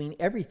you were doing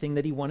everything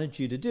that he wanted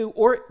you to do,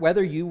 or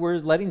whether you were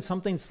letting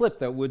something slip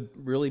that would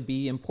really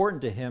be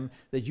important to him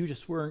that you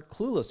just weren't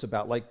clueless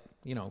about, like,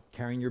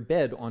 carrying your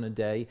bed on a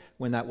day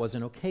when that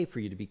wasn't okay for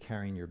you to be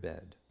carrying your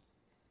bed.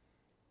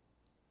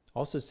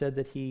 Also said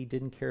that he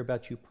didn't care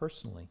about you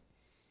personally.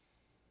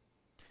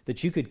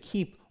 That you could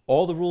keep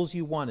all the rules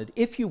you wanted,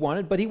 if you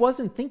wanted, but he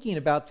wasn't thinking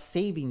about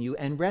saving you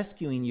and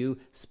rescuing you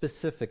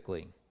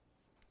specifically.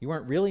 You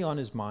weren't really on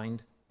his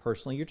mind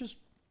personally. You're just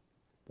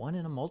one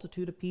in a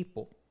multitude of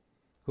people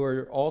who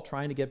are all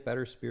trying to get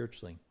better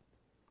spiritually.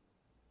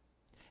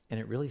 And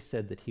it really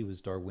said that he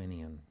was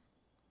Darwinian.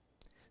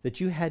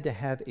 That you had to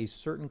have a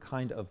certain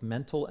kind of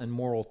mental and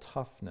moral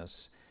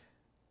toughness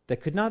that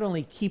could not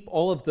only keep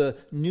all of the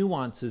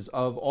nuances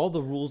of all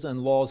the rules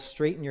and laws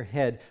straight in your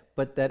head,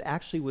 but that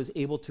actually was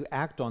able to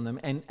act on them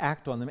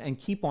and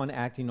keep on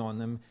acting on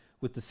them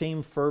with the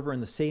same fervor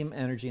and the same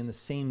energy and the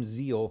same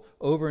zeal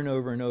over and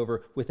over and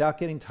over without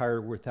getting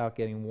tired, without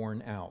getting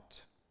worn out.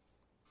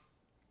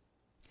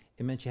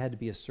 It meant you had to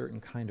be a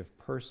certain kind of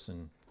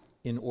person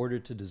in order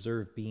to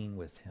deserve being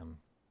with him.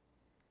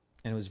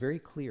 And it was very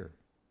clear.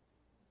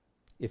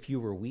 If you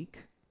were weak,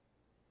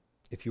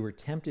 if you were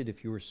tempted,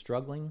 if you were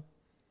struggling,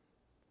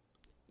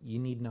 you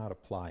need not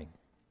apply.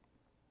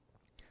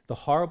 The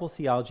horrible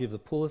theology of the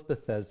Pool of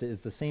Bethesda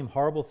is the same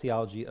horrible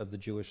theology of the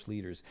Jewish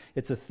leaders.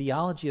 It's a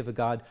theology of a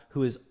God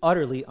who is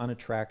utterly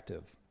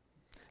unattractive.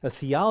 A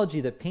theology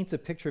that paints a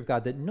picture of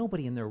God that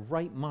nobody in their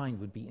right mind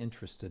would be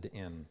interested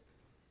in.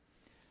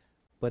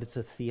 but it's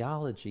a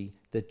theology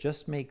that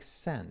just makes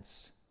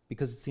sense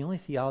because it's the only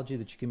theology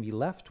that you can be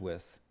left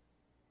with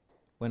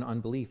when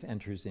unbelief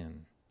enters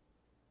in.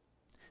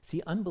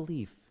 See,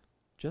 unbelief,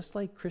 just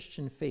like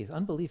Christian faith,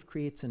 unbelief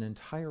creates an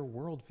entire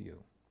worldview.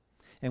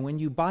 And when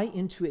you buy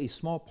into a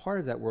small part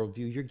of that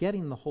worldview, you're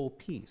getting the whole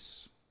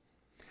piece.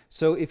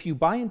 So if you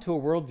buy into a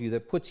worldview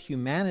that puts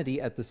humanity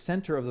at the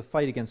center of the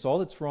fight against all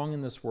that's wrong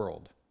in this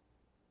world,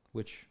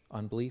 which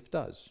unbelief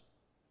does,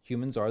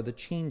 humans are the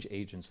change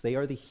agents. They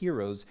are the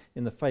heroes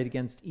in the fight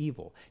against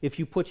evil. If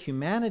you put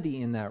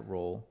humanity in that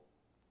role,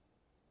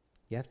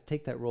 you have to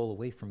take that role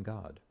away from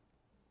God.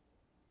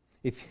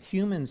 If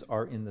humans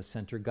are in the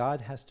center,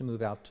 God has to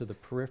move out to the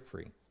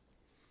periphery,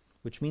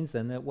 which means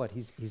then that what?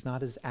 He's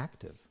not as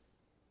active.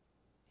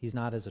 He's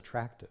not as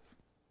attractive.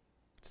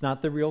 It's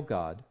not the real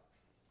God,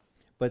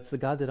 but it's the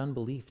God that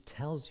unbelief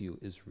tells you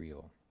is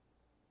real.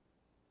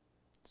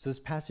 So this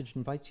passage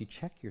invites you,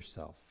 check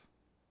yourself.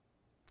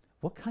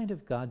 What kind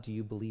of God do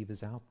you believe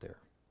is out there?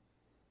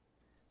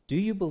 Do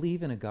you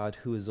believe in a God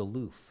who is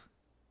aloof,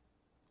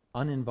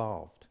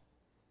 uninvolved,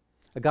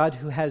 a God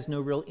who has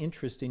no real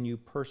interest in you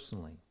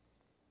personally,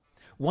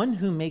 one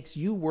who makes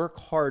you work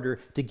harder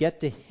to get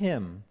to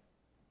him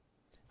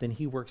than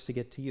he works to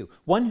get to you,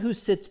 one who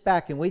sits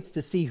back and waits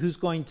to see who's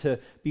going to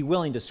be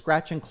willing to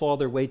scratch and claw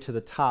their way to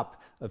the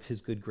top of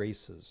his good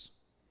graces?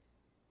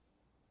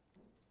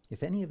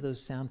 If any of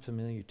those sound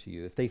familiar to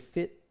you, if they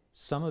fit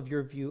some of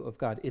your view of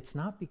God, it's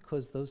not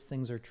because those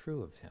things are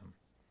true of him.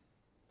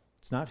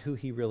 It's not who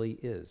he really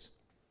is.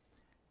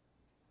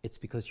 It's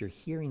because you're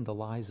hearing the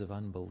lies of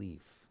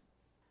unbelief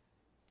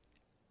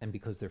and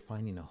because they're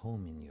finding a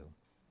home in you.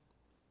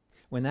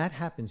 When that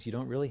happens, you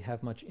don't really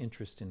have much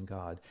interest in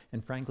God.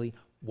 And frankly,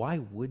 why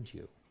would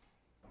you?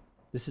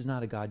 This is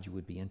not a God you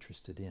would be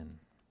interested in.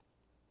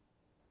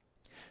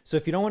 So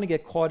if you don't want to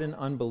get caught in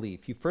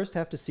unbelief, you first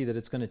have to see that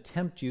it's going to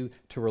tempt you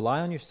to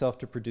rely on yourself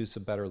to produce a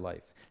better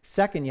life.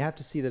 Second, you have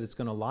to see that it's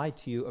going to lie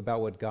to you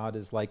about what God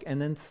is like.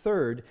 And then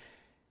third,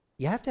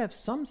 you have to have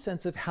some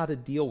sense of how to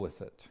deal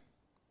with it.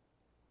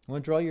 I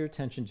want to draw your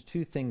attention to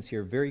two things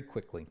here very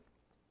quickly.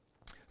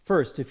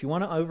 First, if you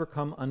want to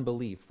overcome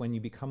unbelief when you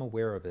become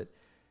aware of it,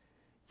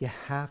 you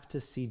have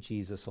to see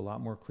Jesus a lot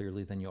more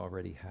clearly than you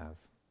already have.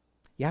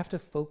 You have to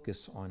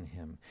focus on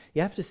him.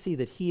 You have to see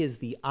that he is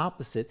the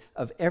opposite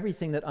of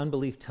everything that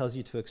unbelief tells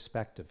you to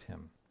expect of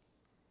him.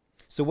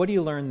 So what do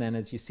you learn then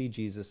as you see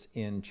Jesus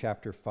in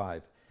chapter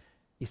 5?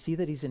 You see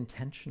that he's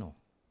intentional.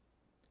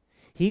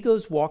 He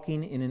goes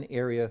walking in an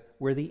area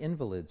where the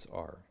invalids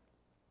are.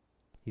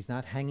 He's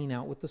not hanging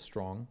out with the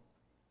strong.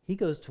 He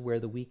goes to where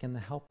the weak and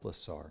the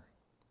helpless are.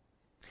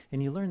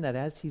 And you learn that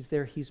as he's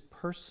there, he's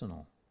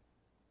personal.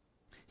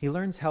 He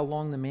learns how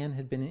long the man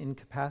had been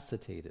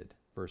incapacitated,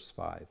 verse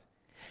 5.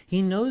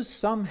 He knows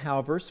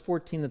somehow, verse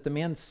 14, that the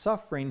man's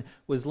suffering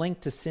was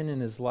linked to sin in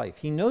his life.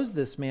 He knows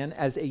this man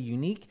as a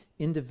unique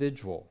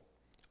individual,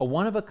 a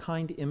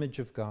one-of-a-kind image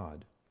of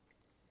God.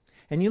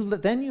 And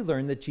then you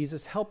learn that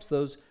Jesus helps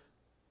those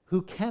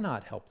who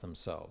cannot help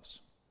themselves,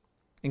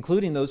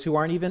 including those who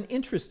aren't even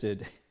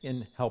interested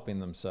in helping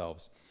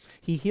themselves.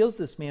 He heals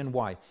this man.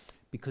 Why?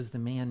 Because the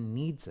man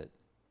needs it,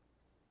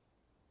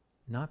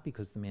 not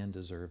because the man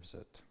deserves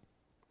it.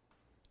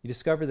 You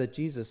discover that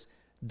Jesus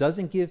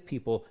doesn't give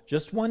people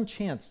just one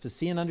chance to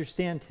see and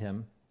understand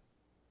him,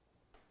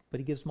 but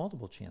he gives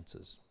multiple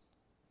chances.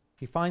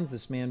 He finds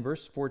this man,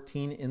 verse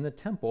 14, in the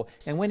temple,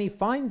 and when he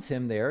finds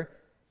him there,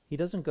 he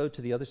doesn't go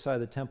to the other side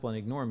of the temple and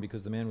ignore him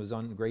because the man was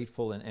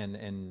ungrateful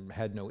and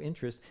had no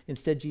interest.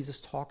 Instead,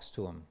 Jesus talks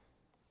to him.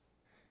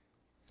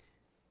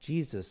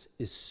 Jesus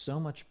is so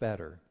much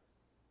better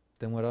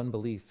than what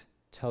unbelief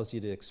tells you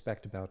to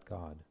expect about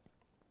God.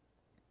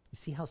 You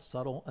see how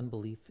subtle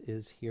unbelief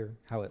is here,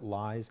 how it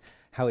lies,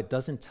 how it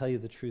doesn't tell you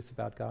the truth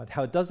about God,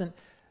 how it doesn't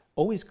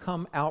always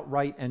come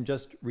outright and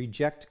just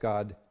reject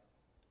God,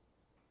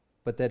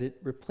 but that it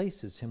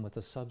replaces him with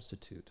a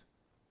substitute.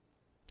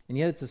 And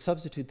yet it's a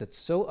substitute that's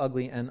so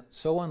ugly and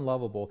so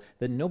unlovable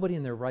that nobody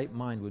in their right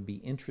mind would be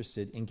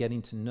interested in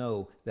getting to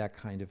know that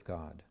kind of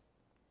God.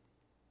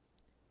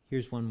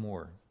 Here's one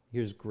more.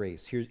 Here's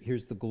grace.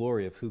 Here's the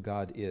glory of who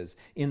God is.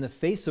 In the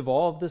face of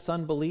all of this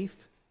unbelief,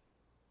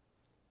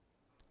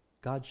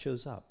 God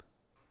shows up.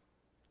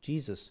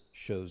 Jesus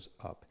shows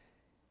up.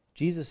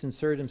 Jesus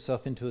inserted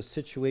himself into a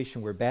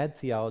situation where bad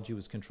theology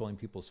was controlling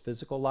people's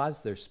physical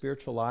lives, their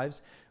spiritual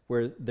lives,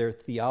 where their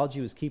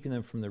theology was keeping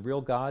them from the real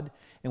God.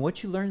 And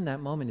what you learn in that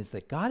moment is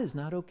that God is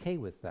not okay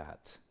with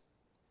that.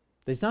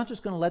 That he's not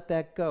just going to let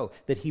that go,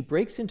 that he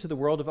breaks into the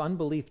world of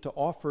unbelief to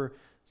offer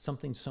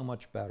something so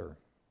much better.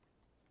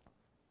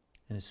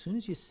 And as soon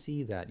as you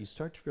see that, you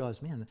start to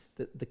realize, man,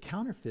 the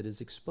counterfeit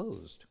is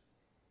exposed.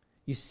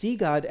 You see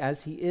God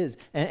as he is,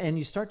 and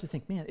you start to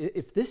think, man,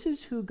 if this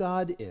is who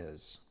God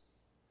is,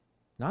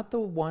 not the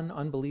one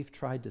unbelief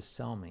tried to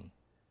sell me,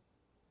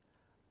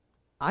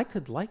 I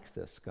could like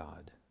this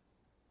God.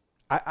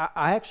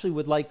 I actually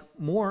would like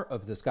more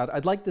of this God.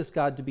 I'd like this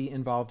God to be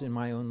involved in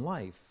my own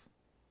life.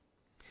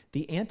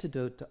 The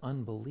antidote to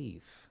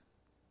unbelief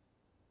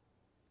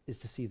is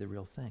to see the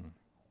real thing,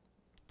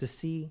 to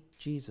see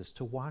Jesus,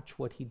 to watch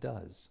what he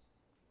does,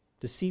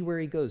 to see where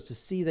he goes, to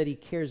see that he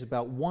cares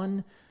about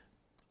one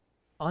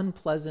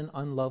unpleasant,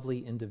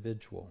 unlovely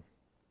individual.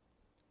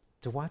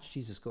 To watch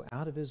Jesus go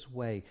out of his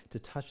way to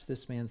touch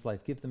this man's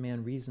life, give the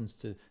man reasons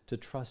to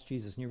trust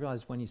Jesus. And you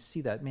realize when you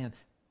see that, man,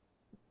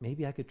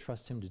 maybe I could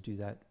trust him to do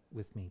that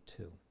with me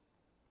too.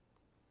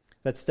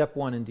 That's step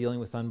one in dealing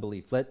with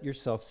unbelief. Let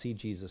yourself see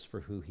Jesus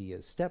for who he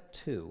is. Step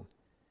two,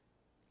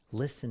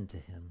 listen to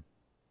him.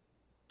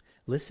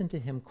 Listen to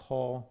him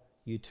call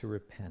you to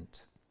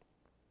repent.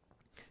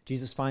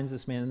 Jesus finds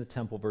this man in the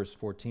temple, verse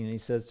 14, and he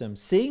says to him,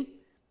 "See,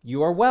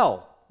 you are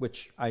well,"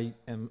 which I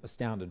am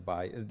astounded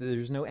by.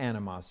 There's no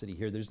animosity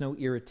here. There's no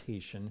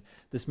irritation.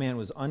 This man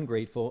was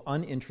ungrateful,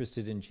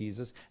 uninterested in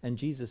Jesus, and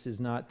Jesus is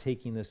not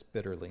taking this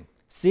bitterly.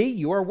 "See,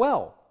 you are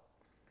well.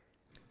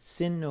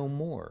 Sin no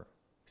more,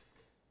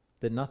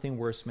 that nothing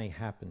worse may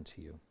happen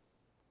to you."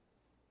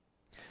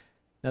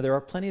 Now, there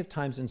are plenty of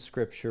times in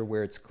Scripture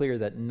where it's clear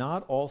that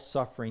not all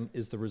suffering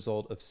is the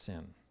result of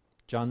sin.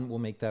 John will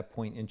make that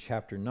point in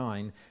chapter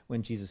 9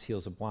 when Jesus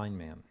heals a blind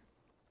man.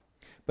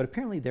 But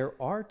apparently there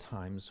are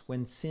times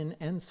when sin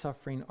and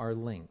suffering are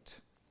linked.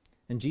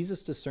 And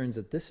Jesus discerns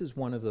that this is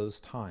one of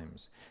those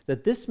times,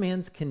 that this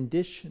man's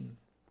condition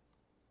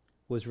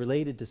was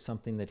related to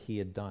something that he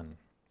had done.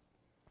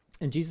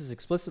 And Jesus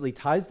explicitly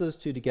ties those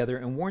two together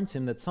and warns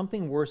him that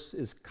something worse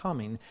is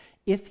coming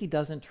if he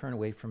doesn't turn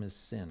away from his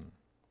sin.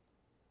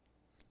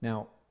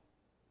 Now,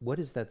 what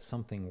is that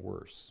something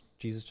worse?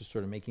 Jesus just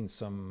sort of making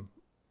some,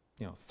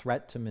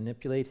 threat to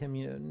manipulate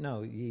him?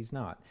 No, he's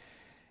not.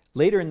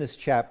 Later in this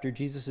chapter,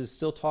 Jesus is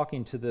still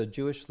talking to the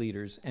Jewish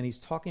leaders, and he's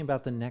talking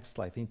about the next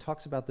life, and he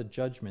talks about the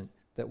judgment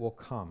that will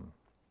come.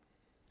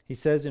 He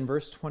says in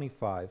verse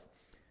 25,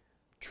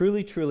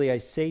 "Truly, truly, I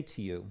say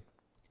to you,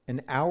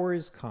 an hour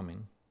is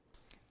coming,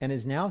 and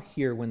is now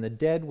here when the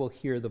dead will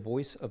hear the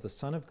voice of the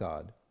Son of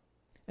God,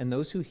 and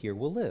those who hear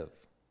will live."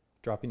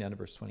 Dropping down to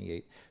verse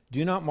 28,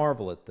 "Do not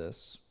marvel at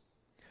this,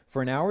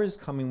 for an hour is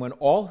coming when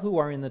all who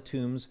are in the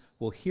tombs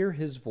will hear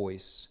his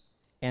voice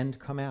and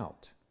come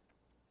out.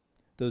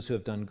 Those who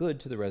have done good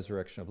to the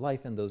resurrection of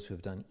life, and those who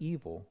have done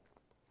evil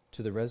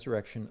to the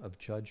resurrection of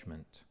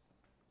judgment."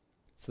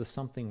 It's the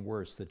something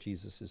worse that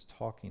Jesus is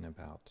talking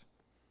about.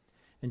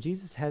 And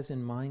Jesus has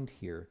in mind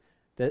here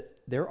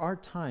that there are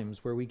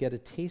times where we get a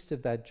taste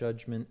of that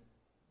judgment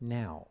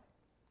now.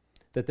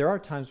 That there are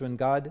times when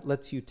God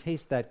lets you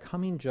taste that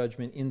coming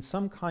judgment in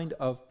some kind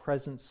of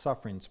present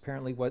suffering. It's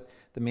apparently what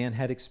the man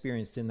had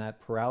experienced in that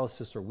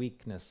paralysis or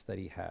weakness that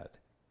he had.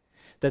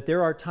 That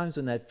there are times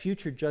when that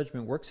future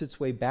judgment works its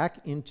way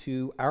back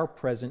into our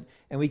present,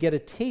 and we get a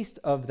taste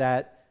of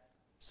that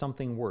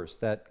something worse,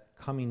 that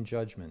coming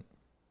judgment.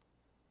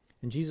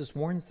 And Jesus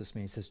warns this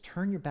man. He says,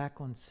 turn your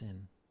back on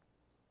sin.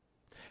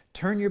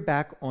 Turn your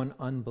back on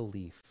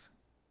unbelief.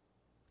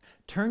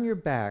 Turn your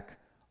back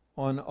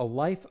on a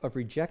life of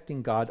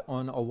rejecting God,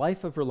 on a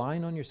life of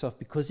relying on yourself,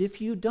 because if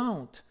you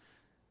don't,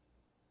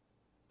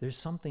 there's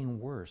something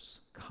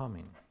worse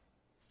coming.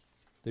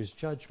 There's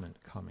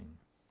judgment coming.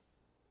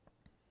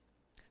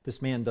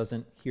 This man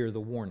doesn't hear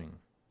the warning.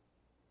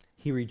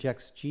 He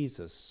rejects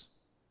Jesus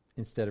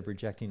instead of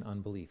rejecting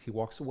unbelief. He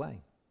walks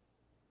away.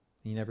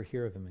 You never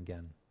hear of him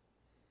again.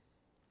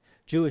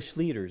 Jewish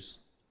leaders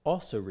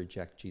also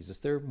reject Jesus.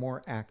 They're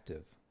more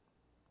active.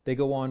 They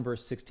go on,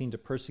 verse 16, to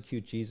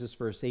persecute Jesus,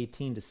 verse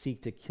 18, to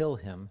seek to kill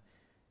him.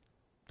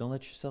 Don't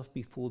let yourself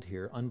be fooled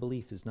here.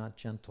 Unbelief is not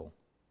gentle.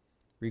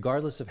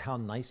 Regardless of how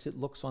nice it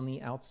looks on the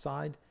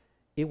outside,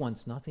 it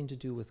wants nothing to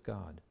do with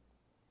God.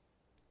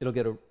 It'll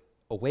get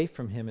away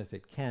from him if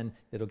it can.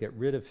 It'll get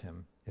rid of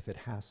him if it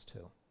has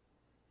to.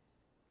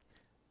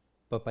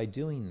 But by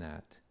doing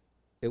that,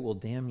 it will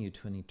damn you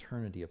to an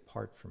eternity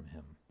apart from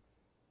him.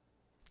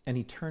 An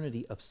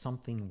eternity of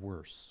something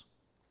worse.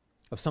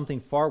 Of something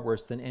far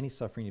worse than any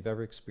suffering you've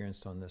ever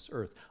experienced on this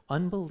earth.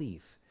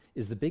 Unbelief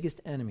is the biggest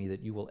enemy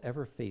that you will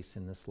ever face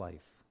in this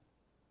life.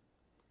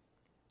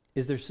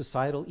 Is there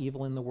societal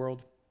evil in the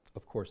world?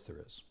 Of course there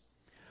is.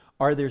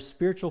 Are there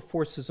spiritual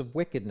forces of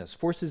wickedness,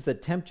 forces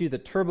that tempt you,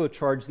 that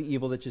turbocharge the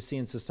evil that you see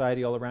in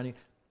society all around you?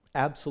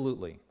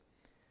 Absolutely.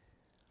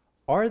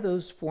 Are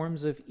those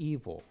forms of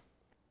evil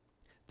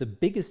the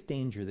biggest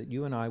danger that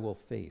you and I will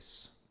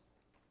face?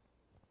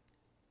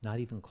 Not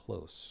even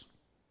close.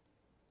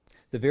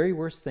 The very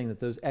worst thing that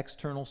those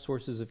external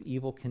sources of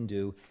evil can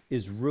do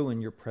is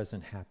ruin your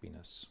present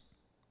happiness.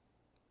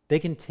 They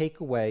can take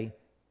away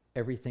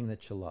everything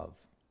that you love.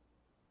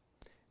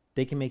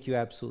 They can make you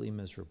absolutely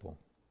miserable.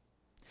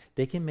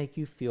 They can make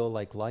you feel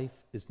like life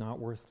is not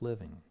worth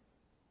living.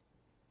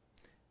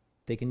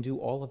 They can do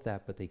all of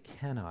that, but they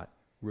cannot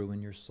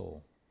ruin your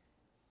soul.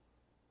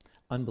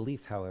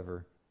 Unbelief,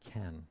 however,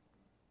 can.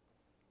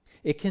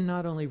 It can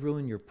not only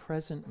ruin your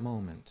present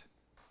moment,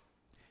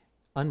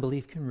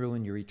 unbelief can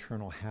ruin your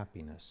eternal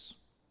happiness.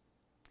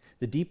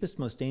 The deepest,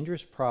 most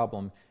dangerous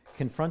problem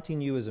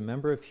confronting you as a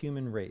member of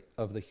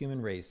the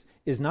human race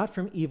is not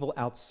from evil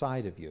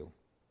outside of you.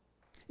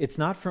 It's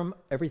not from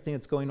everything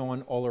that's going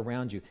on all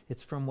around you.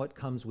 It's from what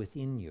comes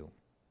within you.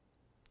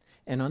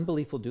 And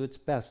unbelief will do its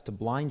best to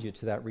blind you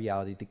to that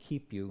reality, to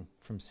keep you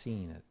from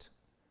seeing it.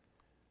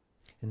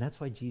 And that's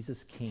why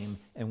Jesus came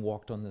and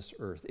walked on this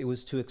earth. It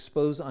was to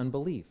expose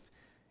unbelief.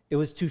 It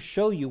was to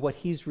show you what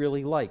he's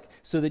really like,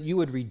 so that you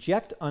would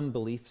reject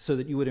unbelief, so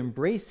that you would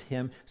embrace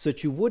him, so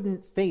that you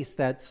wouldn't face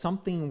that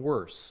something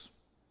worse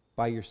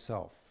by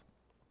yourself.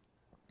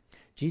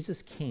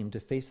 Jesus came to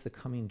face the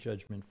coming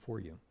judgment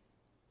for you,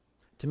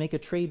 to make a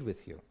trade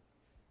with you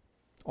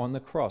on the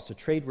cross, a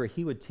trade where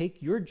he would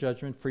take your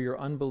judgment for your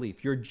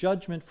unbelief, your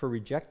judgment for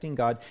rejecting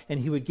God, and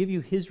he would give you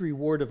his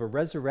reward of a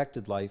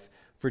resurrected life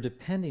for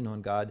depending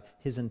on God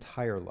his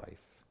entire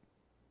life.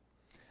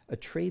 A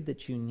trade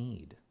that you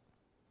need,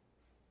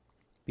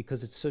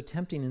 because it's so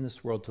tempting in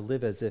this world to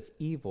live as if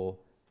evil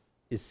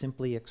is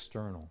simply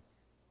external,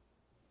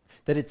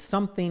 that it's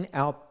something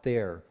out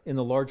there in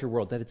the larger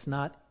world, that it's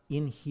not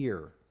in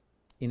here,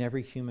 in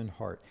every human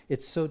heart.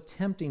 It's so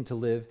tempting to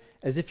live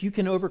as if you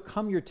can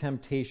overcome your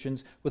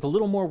temptations with a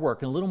little more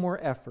work and a little more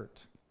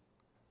effort.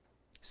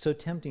 So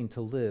tempting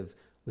to live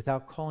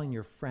without calling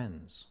your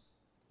friends,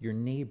 your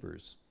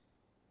neighbors,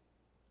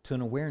 to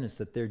an awareness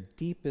that their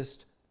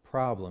deepest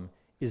problem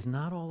is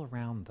not all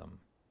around them.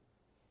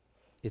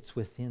 It's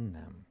within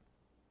them.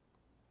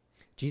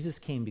 Jesus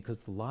came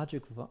because the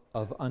logic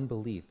of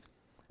unbelief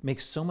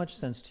makes so much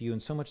sense to you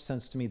and so much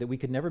sense to me that we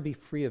could never be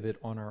free of it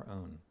on our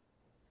own.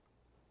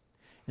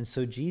 And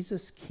so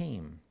Jesus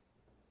came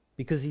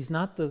because he's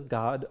not the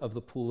God of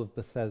the pool of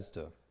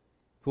Bethesda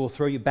who will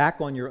throw you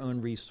back on your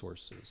own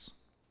resources.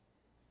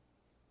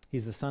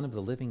 He's the Son of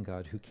the living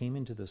God who came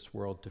into this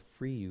world to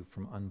free you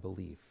from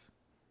unbelief.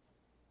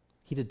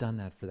 He'd have done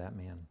that for that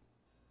man.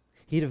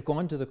 He'd have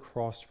gone to the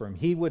cross for him.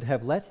 He would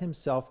have let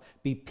himself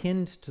be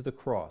pinned to the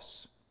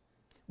cross,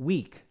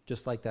 weak,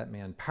 just like that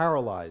man,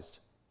 paralyzed,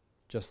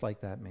 just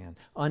like that man,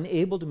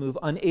 unable to move,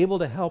 unable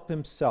to help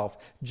himself,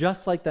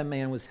 just like that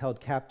man was held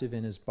captive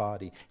in his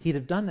body. He'd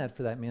have done that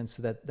for that man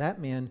so that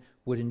that man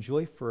would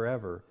enjoy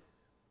forever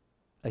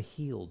a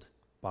healed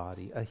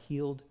body, a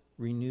healed,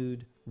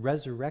 renewed,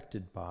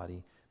 resurrected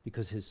body,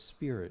 because his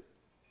spirit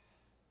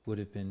would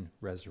have been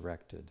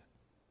resurrected.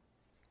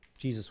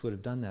 Jesus would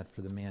have done that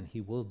for the man.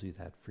 He will do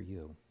that for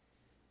you.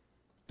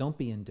 Don't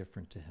be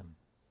indifferent to him.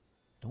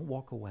 Don't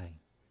walk away.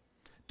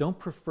 Don't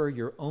prefer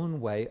your own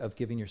way of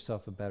giving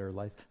yourself a better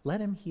life. Let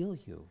him heal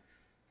you.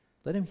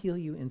 Let him heal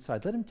you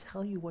inside. Let him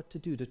tell you what to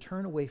do to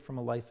turn away from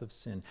a life of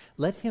sin.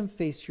 Let him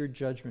face your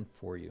judgment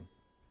for you.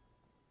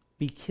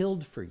 Be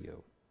killed for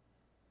you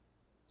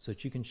so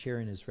that you can share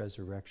in his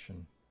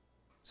resurrection,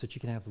 so that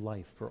you can have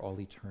life for all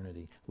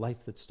eternity,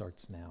 life that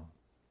starts now.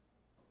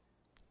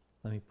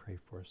 Let me pray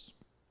for us.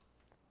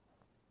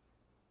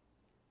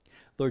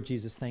 Lord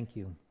Jesus, thank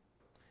you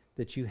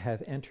that you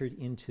have entered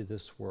into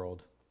this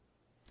world,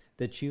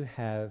 that you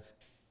have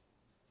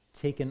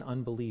taken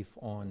unbelief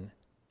on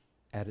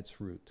at its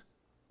root.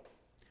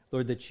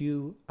 Lord, that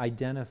you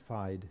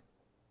identified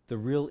the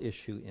real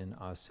issue in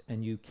us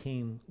and you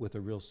came with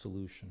a real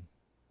solution.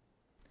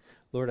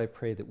 Lord, I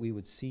pray that we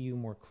would see you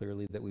more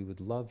clearly, that we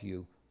would love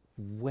you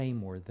way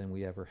more than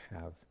we ever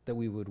have, that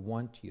we would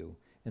want you,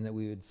 and that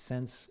we would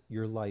sense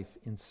your life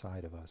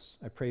inside of us.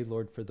 I pray,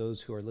 Lord, for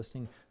those who are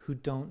listening who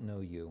don't know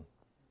you.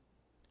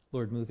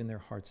 Lord, move in their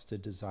hearts to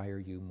desire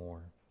you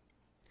more.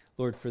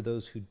 Lord, for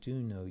those who do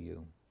know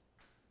you,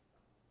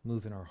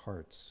 move in our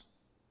hearts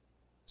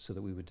so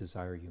that we would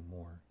desire you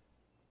more.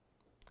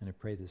 And I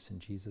pray this in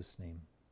Jesus' name.